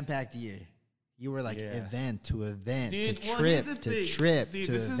a jam-packed year. You were like event to event, dude, to trip to trip dude,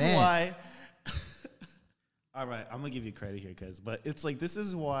 to this event. Is why All right, I'm gonna give you credit here, but it's like this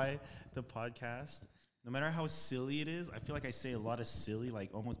is why the podcast, no matter how silly it is, I feel like I say a lot of silly,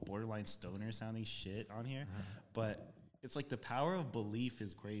 like almost borderline stoner sounding shit on here, but it's like the power of belief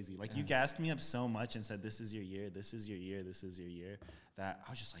is crazy. Like you gassed me up so much and said, "This is your year. This is your year. This is your year." That I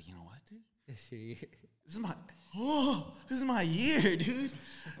was just like, you know what, dude? This is your year. This is my year, dude.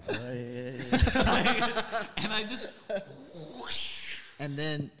 And I just,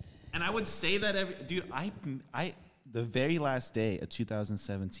 and I would say that dude, the very last day of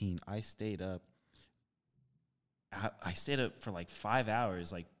 2017, I stayed up for like 5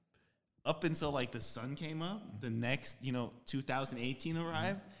 hours, like up until like the sun came up. The next, 2018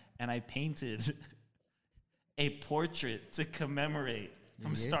 arrived, and I painted a portrait to commemorate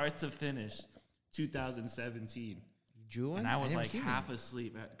from start to finish 2017. You drew one? And I was like half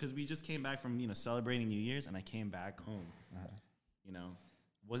asleep because we just came back from celebrating New Year's, and I came back home.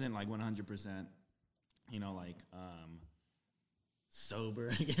 Wasn't like 100%, sober,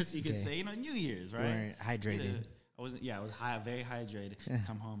 I guess you could say. New Year's, right? You weren't hydrated. I wasn't. Yeah, I was very hydrated.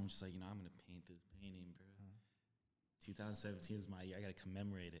 Come home, I'm just like, I'm gonna paint this painting, bro. 2017 is my year. I gotta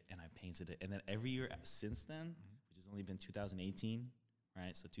commemorate it, and I painted it. And then every year since then, which has only been 2018,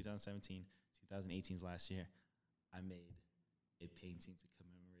 right? So 2017, 2018's last year, I made a painting to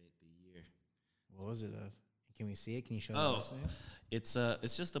commemorate the year. What was it of? Can we see it? Can you show us? It's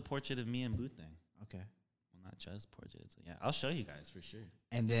just a portrait of me and Boothang. Okay. Well, not just portrait. I'll show you guys for sure.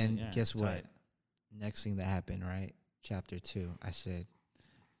 And then guess what? Next thing that happened, right? Chapter 2. I said,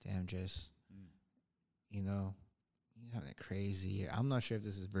 "Damn, just you having a crazy year." I'm not sure if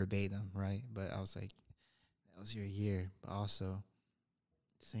this is verbatim, right? But I was like, "That was your year." But also,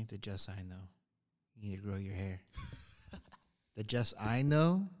 this ain't the Just I Know. You need to grow your hair. The Just I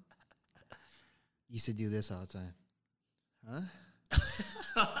Know used to do this all the time. Huh?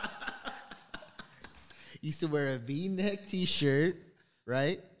 Used to wear a V-neck T-shirt,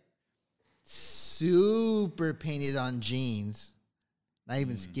 right? Super painted on jeans. Not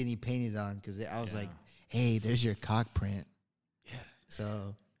even skinny painted on, because I was like, hey, there's your cock print. Yeah.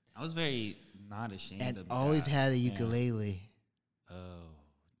 So I was very not ashamed and of always that. had a ukulele. Oh,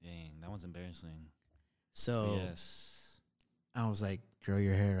 dang. That was embarrassing. So yes. I was like, grow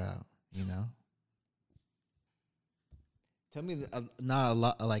your hair out, Tell me not a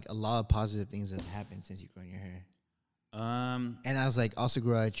lot, like a lot of positive things that have happened since you've grown your hair. And I was like, also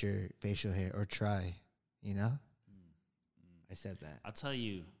grow out your facial hair or try, I said that. I'll tell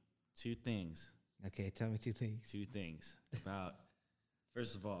you 2 things. Okay, tell me 2 things. 2 things about,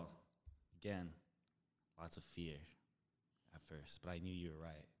 first of all, again, lots of fear at first, but I knew you were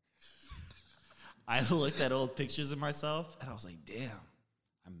right. I looked at old pictures of myself, and I was like, damn,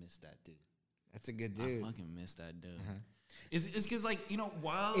 I miss that dude. That's a good dude. I fucking miss that dude. It's because,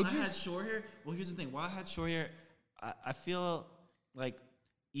 while I had short hair, well, here's the thing. While I had short hair, I feel like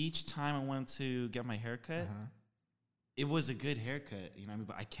each time I went to get my haircut, it was a good haircut, you know what I mean?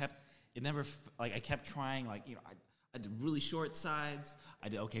 But I kept trying, I did really short sides. I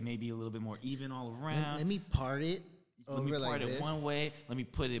did, maybe a little bit more even all around. Let me part it over like this. Let me part it one way. Let me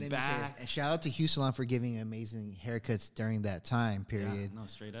put it back. And shout out to Hugh Salon for giving amazing haircuts during that time period. Yeah, no,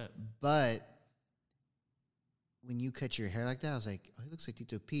 straight up. But when you cut your hair like that, I was like, oh, he looks like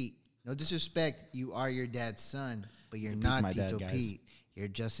Tito Pete. No disrespect, you are your dad's son, but you're not Tito Pete. You're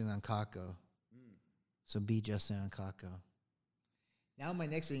Justin Ankako. So be Justin Ankako. Now my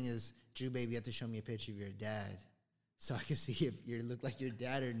next thing is, Drew, baby, you have to show me a picture of your dad so I can see if you look like your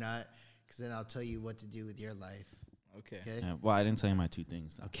dad or not, because then I'll tell you what to do with your life. Okay. Yeah, well, I didn't tell you my 2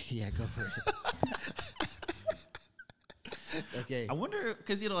 things, though. Okay, yeah, go for it. Okay. I wonder,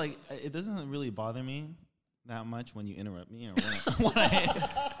 because, it doesn't really bother me that much when you interrupt me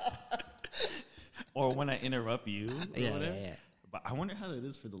or when I interrupt you. Yeah. But I wonder how it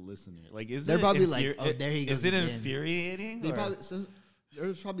is for the listener. They're probably like, oh, there he goes. Is it infuriating?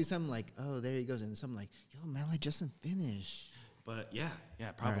 There's probably some like, oh, there he goes, and some like, yo, man, let Justin finish. But yeah,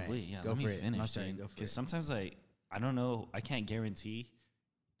 probably. Right, yeah, go let me for it. finish. Go for it. Because sometimes I don't know. I can't guarantee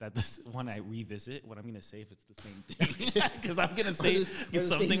that when I revisit, what I'm going to say if it's the same thing. Because I'm going to say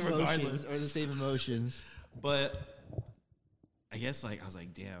something regardless. Or the same emotions. But I guess I was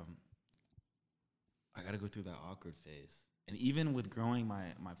like, damn, I got to go through that awkward phase. And even with growing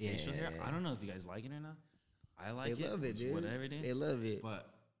my facial hair, I don't know if you guys like it or not. I like it. They love it, dude. Whatever it is. They love it. But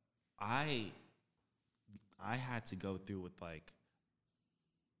I had to go through with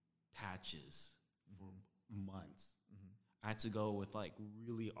patches for months. I had to go with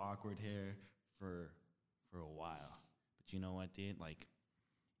really awkward hair for a while. But you know what, dude?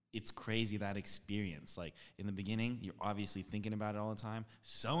 It's crazy, that experience. In the beginning, you're obviously thinking about it all the time.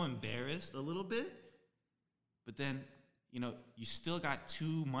 So embarrassed a little bit. but then, you know, you still got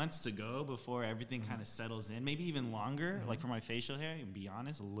 2 months to go before everything kind of settles in, maybe even longer. Like for my facial hair, and be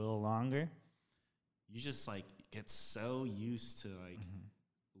honest, a little longer. You just like get so used to like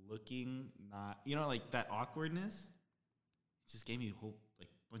looking not, you know, like that awkwardness. It just gave me a whole like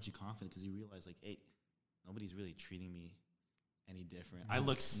bunch of confidence because you realize like, hey, nobody's really treating me any different. I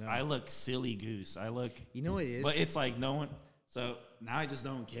look silly goose. I look, you know what it is, but it's like no one. So now I just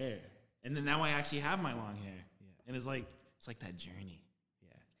don't care. And then now I actually have my long hair. Yeah. And it's like that journey.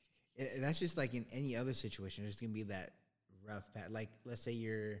 Yeah. And that's just like in any other situation. There's going to be that rough patch. Like, let's say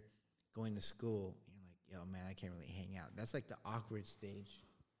you're going to school. And you're like, yo, man, I can't really hang out. That's like the awkward stage,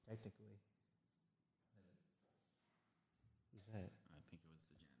 technically. Who's that? I think it was the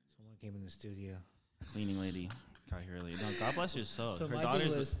janitor. Someone came in the studio. Cleaning lady got here early. No, God bless her soul. So her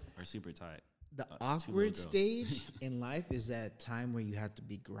daughters are super tight. The awkward stage in life is that time where you have to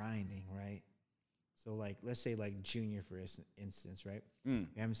be grinding, right? So, like, let's say, like, Junior, for instance, right? We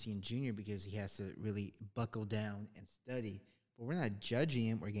haven't seen Junior because he has to really buckle down and study. But we're not judging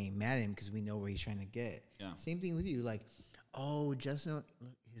him or getting mad at him because we know where he's trying to get. Yeah. Same thing with you. Like, oh, Justin, look,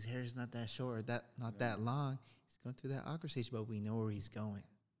 his hair is not that short or not that long. He's going through that awkward stage, but we know where he's going.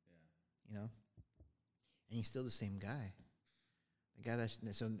 Yeah. You know? And he's still the same guy.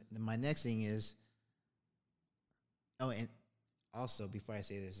 So my next thing is, and also before I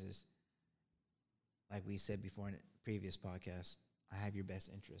say this is, like we said before in a previous podcast, I have your best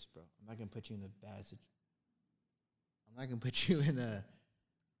interest, bro. I'm not gonna put you in a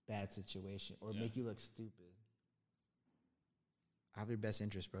bad situation or make you look stupid. I have your best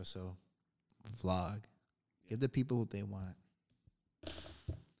interest, bro. So vlog, give the people what they want.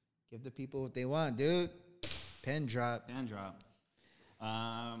 Give the people what they want, dude. Pen drop.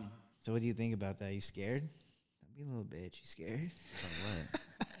 So what do you think about that? You scared? Don't be a little bitch. You scared? What?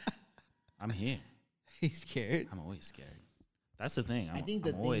 I'm here. You scared? I'm always scared. That's the thing. I think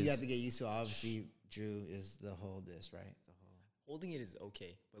the thing you have to get used to, obviously, Drew, is the whole this, right? The whole holding it is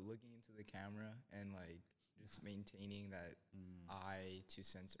okay, but looking into the camera and like just maintaining that eye to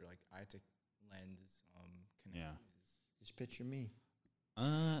sense or like eye to lens connection. Yeah. Just picture me.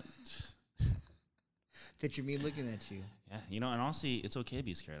 Picture me looking at you. Yeah, you know, and honestly, it's okay to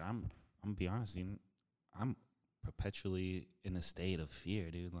be scared. I'm gonna be honest, dude. I'm perpetually in a state of fear,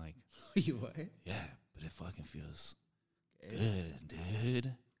 dude. Like, you are? Yeah, but it fucking feels good,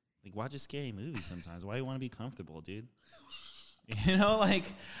 dude. Like, watch a scary movie sometimes. Why do you want to be comfortable, dude? You know,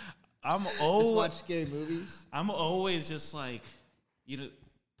 like, I'm always just watch scary movies. I'm always just like, you know,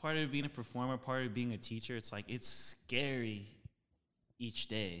 part of being a performer, part of being a teacher. It's like it's scary each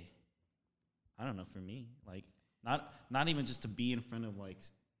day. I don't know, for me, like not even just to be in front of like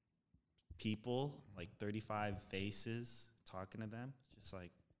people, like 35 faces talking to them. It's just like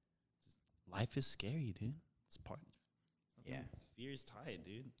life is scary, dude. It's part. Yeah, fear is tied,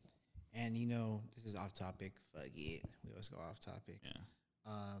 dude. And you know, this is off topic. Fuck it, we always go off topic. Yeah.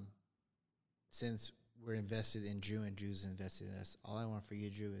 Since we're invested in Drew and Drew's invested in us, all I want for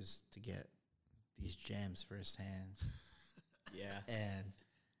you, Drew, is to get these gems firsthand. Yeah, and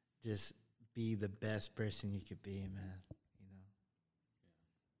just be the best person you could be, man. You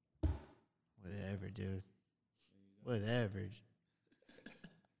know? Yeah. Whatever, dude. Whatever.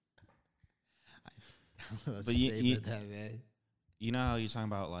 But you know how you're talking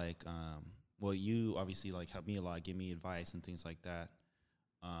about, like, well, you obviously, like, help me a lot, give me advice and things like that.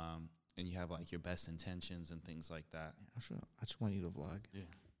 And you have, like, your best intentions and things like that. Yeah, I just want you to vlog. Yeah.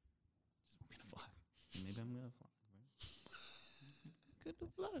 Just want me to vlog. Maybe I'm going to vlog. Good to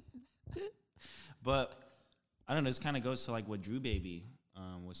vlog. But I don't know, this kind of goes to like what Drew Baby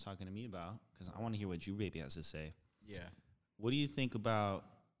was talking to me about, because I want to hear what Drew Baby has to say. Yeah. What do you think about,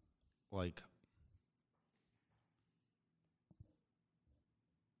 like,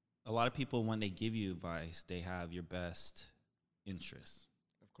 a lot of people, when they give you advice, they have your best interests?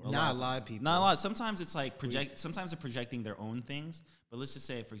 Of course. Not a lot of people. Not a lot. Sometimes it's like sometimes they're projecting their own things. But let's just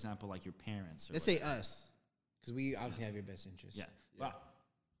say, for example, like your parents. Let's say us, because we obviously have your best interests. Yeah. Well,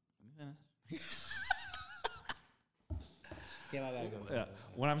 yeah.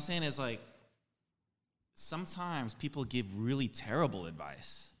 What I'm saying is, like, sometimes people give really terrible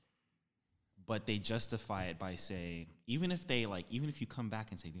advice, but they justify it by saying, even if you come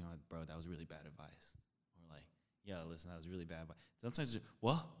back and say, you know, bro, that was really bad advice, or like, yeah, listen, that was really bad advice. Sometimes,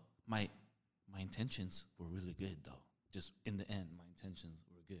 well, my intentions were really good though. Just in the end, my intentions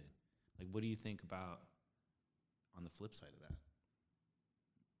were good. Like, what do you think about on the flip side of that?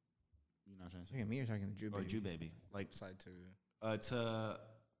 You know what I'm saying? Me or talking to Drew Baby? Or Drew Baby. Like, side to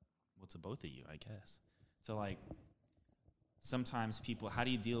both of you, I guess. So, like, sometimes people, how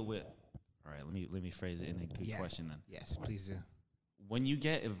do you deal with All right, let me phrase it in a good question then. Yes, please do. When you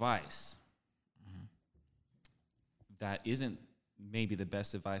get advice that isn't maybe the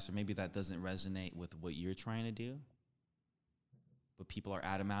best advice, or maybe that doesn't resonate with what you're trying to do, but people are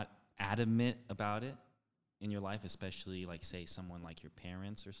adamant about it in your life, especially like say someone like your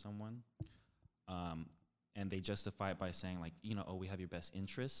parents or someone, and they justify it by saying like, you know, oh, we have your best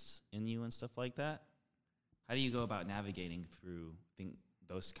interests in you and stuff like that. How do you go about navigating through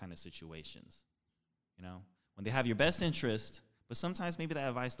those kind of situations? You know, when they have your best interest, but sometimes maybe that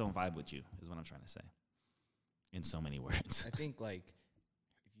advice don't vibe with you, is what I'm trying to say in so many words. I think like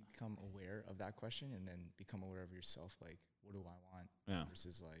if you become aware of that question and then become aware of yourself, like what do I want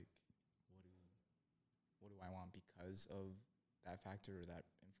versus like what do I want because of that factor or that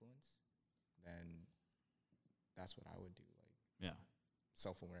influence, then that's what I would do. Like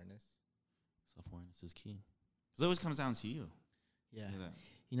self-awareness. Self-awareness is key. Because it always comes down to you. Yeah.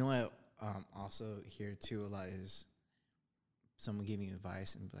 You know what? Also here too a lot is someone giving you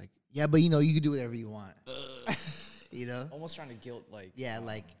advice and be like, yeah, but you know, you can do whatever you want. You know? Almost trying to guilt like. Yeah,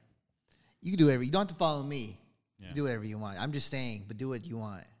 like you can do whatever. You don't have to follow me. Yeah. You do whatever you want. I'm just saying, but do what you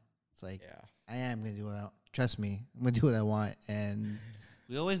want. It's like, I am going to do what I want. Trust me. I'm going to do what I want. And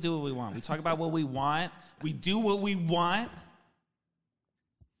we always do what we want. We talk about what we want. We do what we want.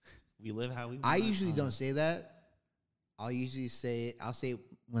 We live how we want. I usually don't say that. I'll say it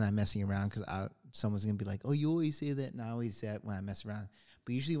when I'm messing around because someone's going to be like, oh, you always say that. And I always say that when I mess around.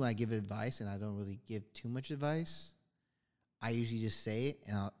 But usually when I give advice and I don't really give too much advice, I usually just say it.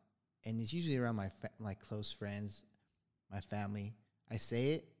 And it's usually around my close friends, my family. I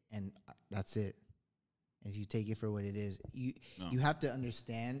say it and that's it. And you take it for what it is. You have to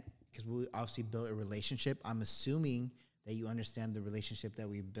understand, because we obviously built a relationship. I'm assuming that you understand the relationship that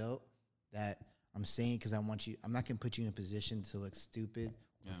we built, that I'm saying because I'm not going to put you in a position to look stupid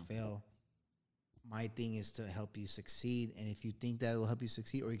or fail. My thing is to help you succeed. And if you think that will help you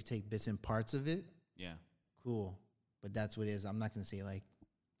succeed, or you can take bits and parts of it, cool. But that's what it is. I'm not going to say like,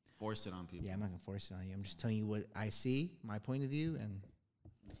 force it on people. Yeah, I'm not going to force it on you. I'm just telling you what I see, my point of view, and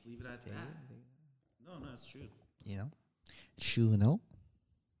just leave it at that. No, it's true. You know? True, no?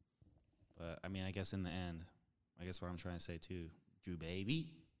 But, I mean, I guess in the end, I guess what I'm trying to say, too, Drew,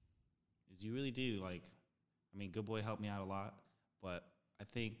 baby, is you really do, like, I mean, Good Boy helped me out a lot, but I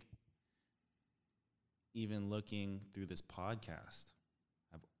think even looking through this podcast,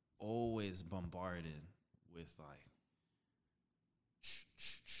 I've always bombarded with, like,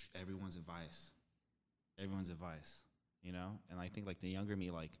 everyone's advice, you know? And I think, like, the younger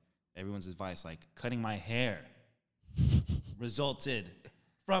me, like, everyone's advice, like cutting my hair resulted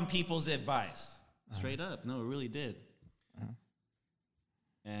from people's advice. Straight up. No, it really did.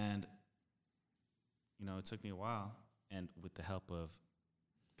 And, you know, it took me a while. And with the help of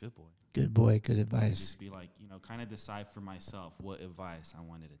Good Boy. Good Boy, good advice. Just be like, you know, kind of decide for myself what advice I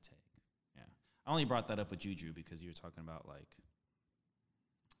wanted to take. Yeah. I only brought that up with you, Drew, because you were talking about, like,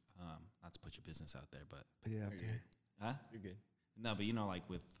 not to put your business out there, but. Put it out there. Huh? You're good. No, but you know, like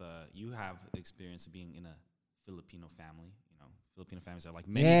with you have experience of being in a Filipino family. You know, Filipino families are like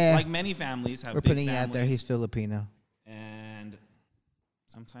many families have. We're big putting it out there. He's Filipino, and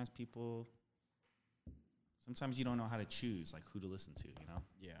sometimes you don't know how to choose like who to listen to. You know,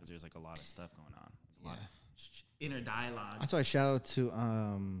 because there's like a lot of stuff going on, a lot of inner dialogue. I saw a shout out to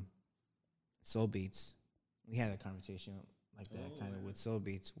Soul Beats. We had a conversation like that kind of with Soul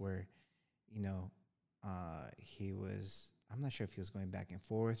Beats where, you know, he was. I'm not sure if he was going back and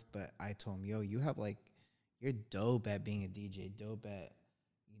forth, but I told him, yo, you're dope at being a DJ, dope at,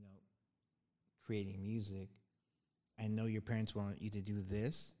 you know, creating music. I know your parents want you to do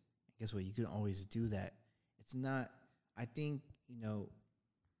this. Guess what? You can always do that. It's not, I think, you know,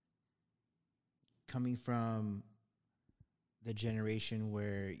 coming from the generation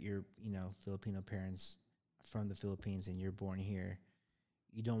where you're, you know, Filipino parents from the Philippines and you're born here,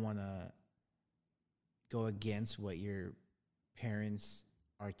 you don't want to go against what your parents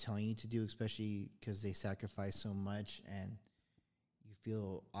are telling you to do, especially because they sacrifice so much and you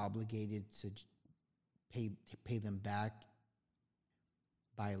feel obligated to pay them back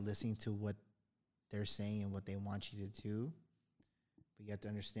by listening to what they're saying and what they want you to do. But you have to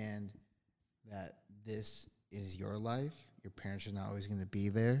understand that this is your life. Your parents are not always going to be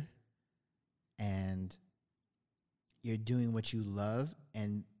there. And you're doing what you love,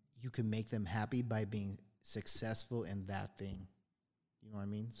 and you can make them happy by being successful in that thing. You know what I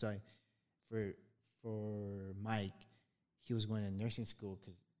mean? So for Mike, he was going to nursing school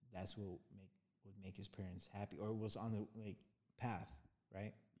because that's what would make his parents happy, or was on the like path,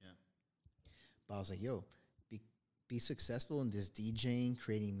 right? Yeah. But I was like, yo, be successful in this DJing,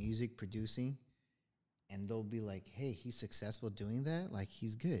 creating music, producing, and they'll be like, hey, he's successful doing that. Like,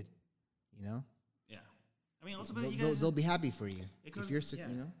 he's good, you know? Yeah. I mean, ultimately, they'll be happy for you. It comes, if you're,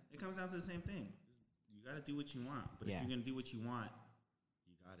 you know? It comes down to the same thing. You got to do what you want. But if you're going to do what you want,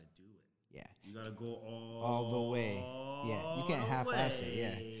 you got to do it. Yeah. You got to go all the way. Yeah. You can't half-ass it.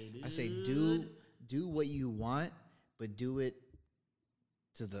 Yeah. Dude. I say do what you want, but do it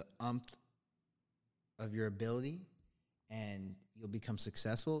to the umpth of your ability, and you'll become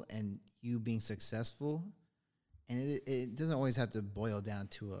successful. And you being successful, and it doesn't always have to boil down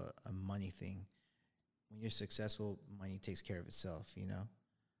to a money thing. When you're successful, money takes care of itself, you know?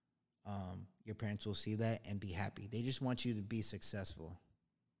 Your parents will see that and be happy. They just want you to be successful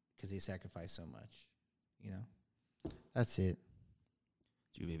because they sacrifice so much, you know? That's it.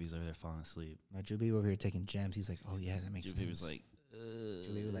 Drew Baby's over there falling asleep. My Drew Baby over here taking gems. He's like, oh, yeah, that makes sense. Drew Baby's like,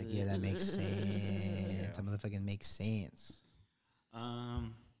 Drew Baby was like, yeah, that makes sense. That motherfucking makes sense. Yeah,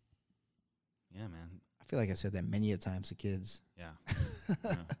 man. I feel like I said that many a times to kids. Yeah.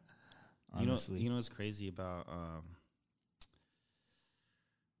 Yeah. Honestly. You know what's crazy about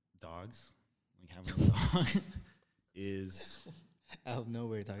dogs? Like having a dog is out of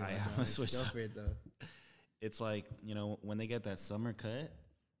nowhere talking about dogs. Go for it, though. It's like, you know, when they get that summer cut.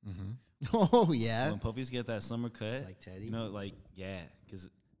 Mm-hmm. Oh, yeah. When puppies get that summer cut. Like Teddy? You know, like, yeah. Because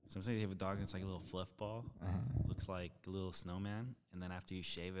sometimes you have a dog and it's like a little fluff ball. Looks like a little snowman. And then after you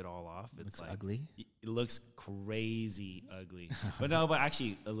shave it all off, it's looks like ugly. It looks crazy ugly. but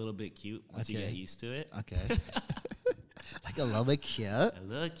actually a little bit cute once you get used to it. Okay. Like a little bit cute. A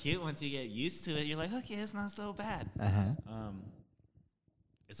little cute once you get used to it. You're like, okay, it's not so bad.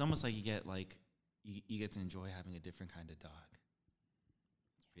 It's almost like you get like you get to enjoy having a different kind of dog.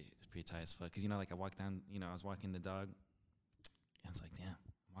 It's pretty tight as fuck. Because, you know, like I was walking the dog. And it's like, damn,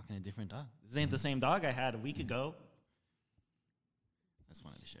 I'm walking a different dog. This ain't the same dog I had a week ago. I just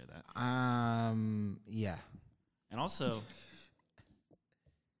wanted to share that. Yeah. And also,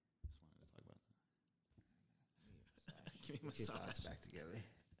 give me my Get your thoughts thoughts back together.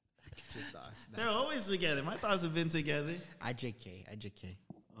 Get your thoughts back. They're always together. My thoughts have been together. I JK.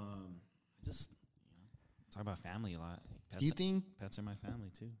 Just, you know, talk about family a lot. Pets, do you think pets are my family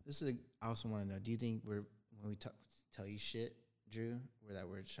too? I also want to know, do you think when we tell you shit, Drew, that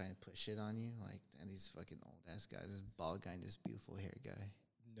we're trying to put shit on you, like, and these fucking old ass guys, this bald guy and this beautiful hair guy?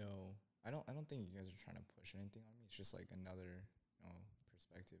 No, I don't think you guys are trying to push anything on me. It's just like another,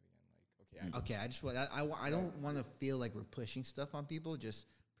 perspective again. Like, I just want I don't want to feel like we're pushing stuff on people. Just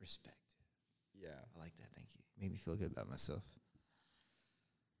perspective. Yeah, I like that. Thank you. Made me feel good about myself.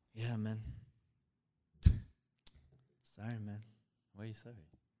 Yeah, man. Sorry, man. Why are you sorry?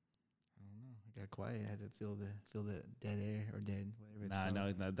 I don't know. I got quiet. I had to feel the dead air or dead whatever it's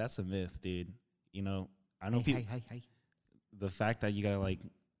called. No, that's a myth, dude. You know, I know people. Hey. The fact that you gotta like,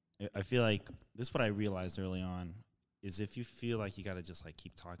 I feel like this is what I realized early on is if you feel like you gotta just like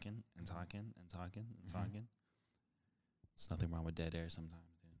keep talking and talking and talking and talking, there's nothing wrong with dead air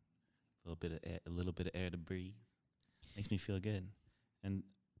sometimes, dude. A little bit of air to breathe makes me feel good, and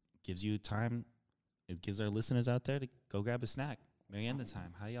gives you time. It gives our listeners out there to go grab a snack. Very end of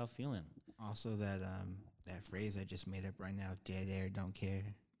time. How y'all feeling? Also, that phrase I just made up right now: dead air, don't care.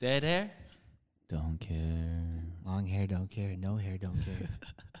 Dead air, don't care. Long hair, don't care. No hair, don't care.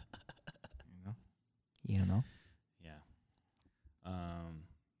 You know. Yeah.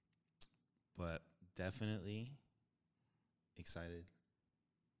 But definitely excited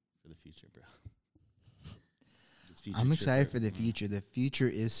for the future, bro. I'm excited for the future. The future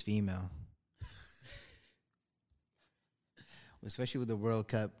is female. Especially with the World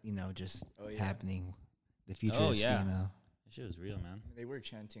Cup, just happening. The future is female. That shit was real, man. They were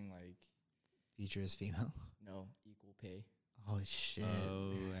chanting like, future is female. No, equal pay. Oh, shit.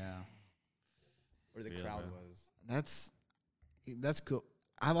 Oh, yeah. Or the crowd was. That's cool.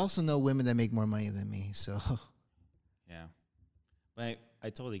 I also know women that make more money than me, so. Yeah. But I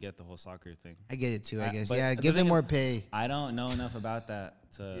totally get the whole soccer thing. I get it too, I guess. Yeah, give them more pay. I don't know enough about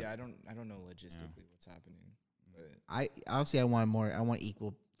that to. Yeah, I don't know logistically what's happening. But I want more. I want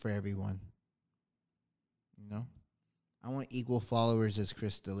equal for everyone. I want equal followers as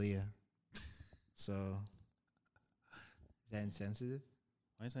Chris D'Elia. So, is that insensitive?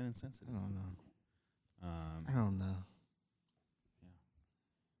 Why is that insensitive? I don't know. I don't know.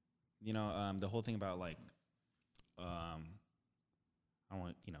 Yeah. The whole thing about like, I don't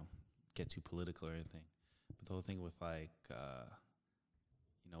want get too political or anything, but the whole thing with like,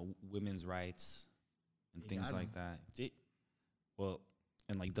 women's rights and things like that.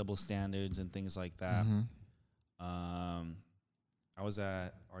 And like double standards and things like that. Mm-hmm. I was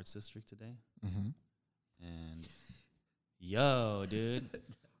at Arts District today, and Yo, dude.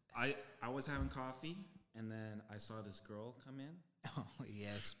 I was having coffee, and then I saw this girl come in. Oh, yeah,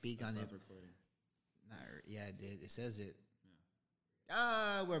 speak on it. Recording. Yeah, it did. It says it.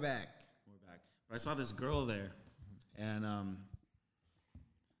 Yeah. We're back. But I saw this girl there, and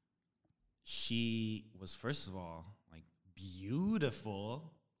she was, first of all, like,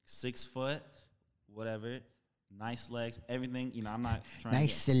 beautiful, 6 foot, whatever, nice legs, everything. You know, I'm not trying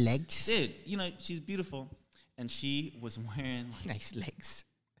nice to legs. Dude, you know, she's beautiful. And she was wearing, like, nice legs.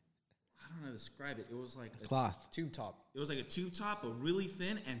 I don't know how to describe it. It was like a cloth. Tube top. It was like a tube top, but really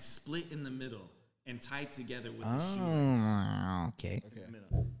thin and split in the middle and tied together with the shoelace. Okay. In the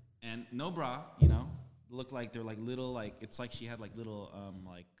middle. And no bra, you know. Looked like they're like little, like, it's like she had like little,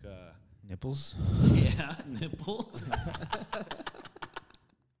 nipples? Yeah, nipples.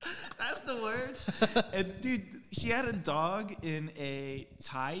 That's the word. And dude, she had a dog in a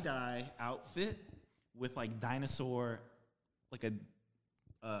tie-dye outfit with like dinosaur, like a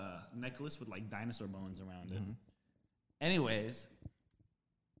necklace with like dinosaur bones around it. Anyways,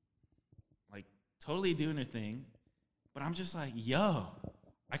 like totally doing her thing, but I'm just like, yo,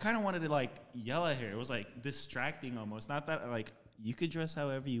 I kind of wanted to like yell at her. It was like distracting almost. Not that like you could dress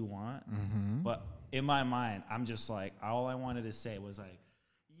however you want, but in my mind, I'm just like, all I wanted to say was like,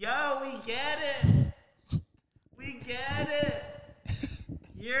 yo, we get it. We get it.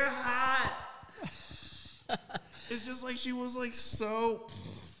 You're hot. It's just like she was like so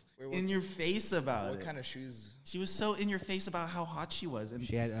in your face about it. What kind of shoes? She was so in your face about how hot she was. And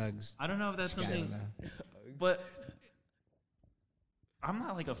she had Uggs. I don't know if that's something, but I'm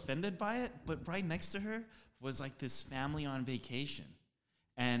not like offended by it. But right next to her was like this family on vacation.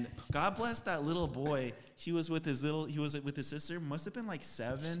 And God bless that little boy. He was with his sister, must have been like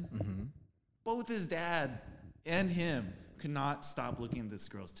 7. Both his dad and him could not stop looking at this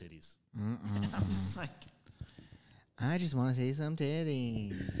girl's titties. I'm just like, I just want to see some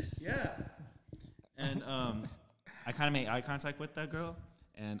titties. Yeah. And I kind of made eye contact with that girl,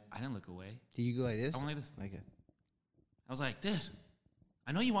 and I didn't look away. Did you go like this? I went like this. Like it. I was like, dude,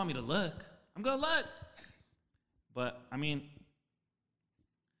 I know you want me to look. I'm going to look. But, I mean,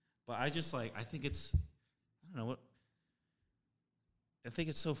 I just like, I think it's, I don't know what, I think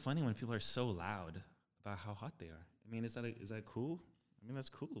it's so funny when people are so loud about how hot they are. I mean, is that cool? I mean, that's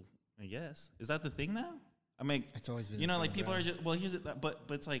cool, I guess. Is that the thing now? I mean, it's always been, you know, like people are just, well, here's it, but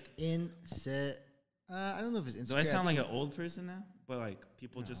it's like, I don't know if it's insecure. Do I sound like an old person now? But like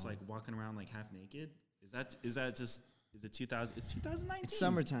people just like walking around like half naked? Is it 2000? It's 2019. It's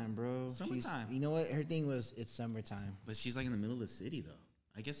summertime, bro. Summertime. You know what? Her thing was it's summertime. But she's like in the middle of the city though.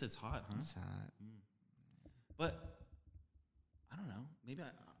 I guess it's hot, huh? It's hot. But I don't know.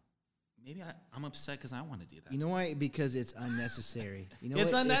 Maybe I'm upset because I want to do that. You know why? Because it's unnecessary. You know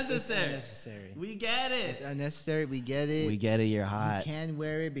it's what? Unnecessary. It's unnecessary. We get it. It's unnecessary. We get it. We get it. You're hot. You can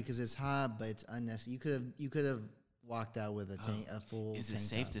wear it because it's hot, but it's unnecessary. You could have walked out with a full. Is it tank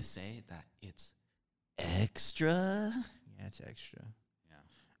safe top. to say that it's extra? Yeah, it's extra.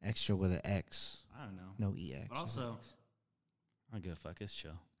 Yeah. Extra with an X. I don't know. No EX. But also, I don't give a fuck. It's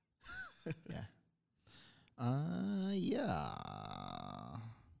chill. Yeah. Yeah.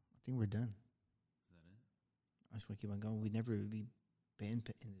 I think we're done. Is that it? I just want to keep on going. We've never really been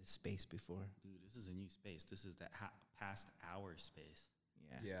in this space before. Dude, this is a new space. This is that past hour space.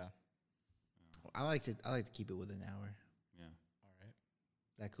 Yeah. I like to keep it within an hour. Yeah. All right.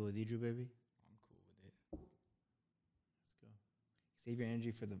 That cool with you, Drew, baby? I'm cool with it. Let's go. Save your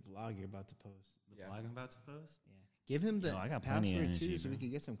energy for the vlog you're about to post. The vlog I'm about to post? Yeah. Give him the I got plenty of password energy, too, so bro. we can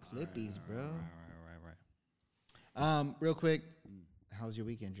get some clippies, bro. Right. Real quick, how was your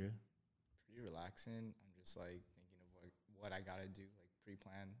weekend, Drew? Pretty relaxing. I'm just like thinking of what I gotta do, like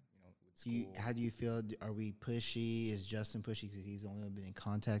pre-plan, with school. How do you feel? Are we pushy? Is Justin pushy because he's only been in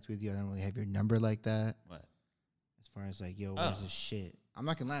contact with you? I don't really have your number like that. What? As far as like, yo, where's his shit? I'm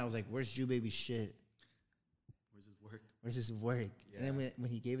not gonna lie. I was like, where's Drew baby's shit? Where's his work? Where's his work? Yeah. And then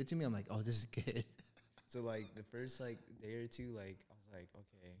when he gave it to me, I'm like, oh, this is good. So like the first like day or two, like I was like,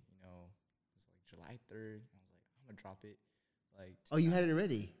 okay, it was like July 3rd. I was like, I'm gonna drop it. Like, Oh, you had it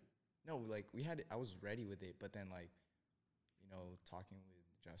already? No, like we had it. I was ready with it, but then like, talking with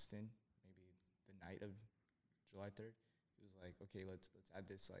Justin, maybe the night of July 3rd, he was like, okay, let's add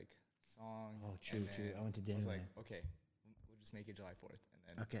this like song. Oh, true. I went to dinner. I was like, then. okay, we'll just make it July 4th, and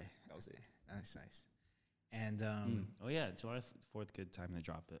then Okay, that was it. nice. And Oh yeah, July 4th, good time to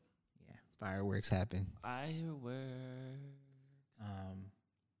drop it. yeah, fireworks happen. Fireworks.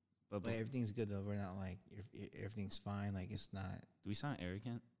 But everything's good though. We're not like everything's fine. Like it's not. Do we sound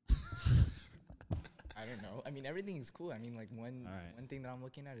arrogant? I don't know. I mean, everything's cool. I mean, like one All right. thing that I'm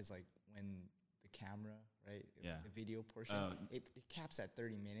looking at is like when the camera, right? Yeah. The video portion. It caps at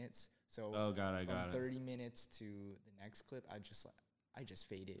 30 minutes. So I got it. 30 minutes to the next clip, I just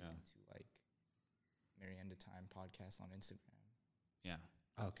fade it into like Miranda Time podcast on Instagram. Yeah.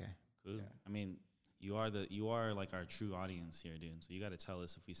 Okay. Cool. Yeah. I mean, you are like our true audience here, dude. So you got to tell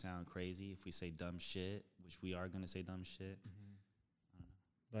us if we sound crazy, if we say dumb shit, which we are gonna say dumb shit.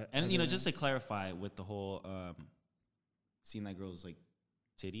 But and just to clarify with the whole seeing that girl's like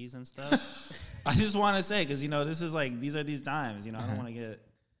titties and stuff, I just want to say, because this is like these are these times. I don't want to get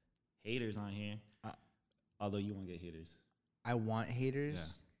haters on here. Although you won't get haters. I want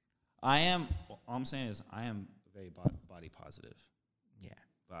haters. Yeah. I am. All I'm saying is I am very body positive. Yeah.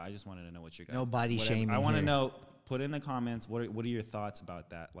 But I just wanted to know what your guys. No body shaming. I want to know. Put in the comments. What are your thoughts about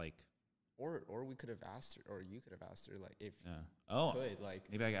that? Like. Or we could have asked her, or you could have asked her, like, if could, like,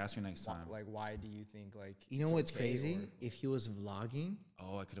 maybe I can ask her next time. Like, why do you think, like, you know what's crazy? If he was vlogging,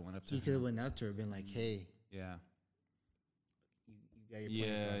 I could have went up to her. He could have went up to her and been like, hey. Yeah. You got your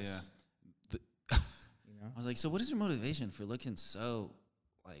point across. Yeah. I was like, so what is your motivation for looking so,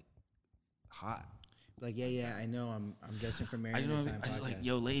 like, hot? Like, yeah, I know. I'm dressing for Miranda Time podcast. I was like,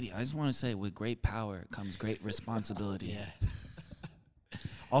 yo, lady, I just want to say, with great power comes great responsibility. Yeah.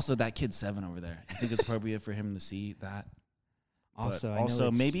 Also, that kid's 7 over there. I think it's appropriate for him to see that.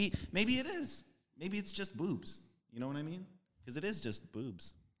 Also, maybe it is. Maybe it's just boobs. You know what I mean? Because it is just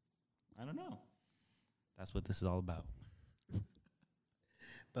boobs. I don't know. That's what this is all about.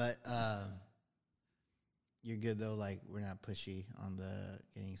 But you're good though. Like, we're not pushy on the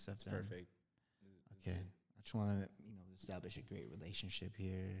getting stuff done. Perfect. Okay. I just want to establish a great relationship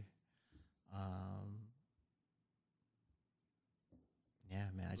here. Yeah,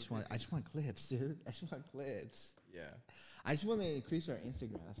 man. I just want clips, dude. I just want clips. Yeah. I just want to increase our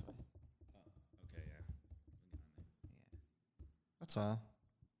Instagram. That's why. Okay, yeah. That's all.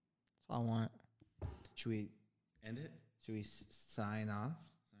 That's all I want. Should we end it? Should we sign off?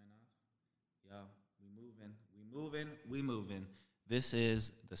 Yo, we moving. This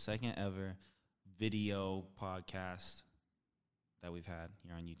is the second ever video podcast that we've had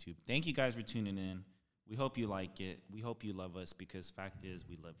here on YouTube. Thank you guys for tuning in. We hope you like it. We hope you love us, because fact is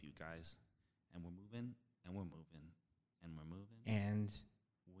we love you guys. And we're moving, and we're moving, and we're moving. And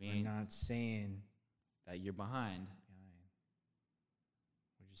we're not saying that you're behind.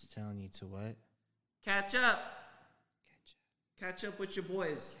 We're just telling you to what? Catch up. Catch up with your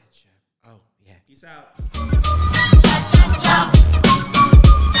boys. Catch up. Oh, yeah. Peace out. Cha cha cha.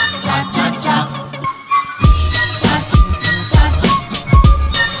 Cha cha cha.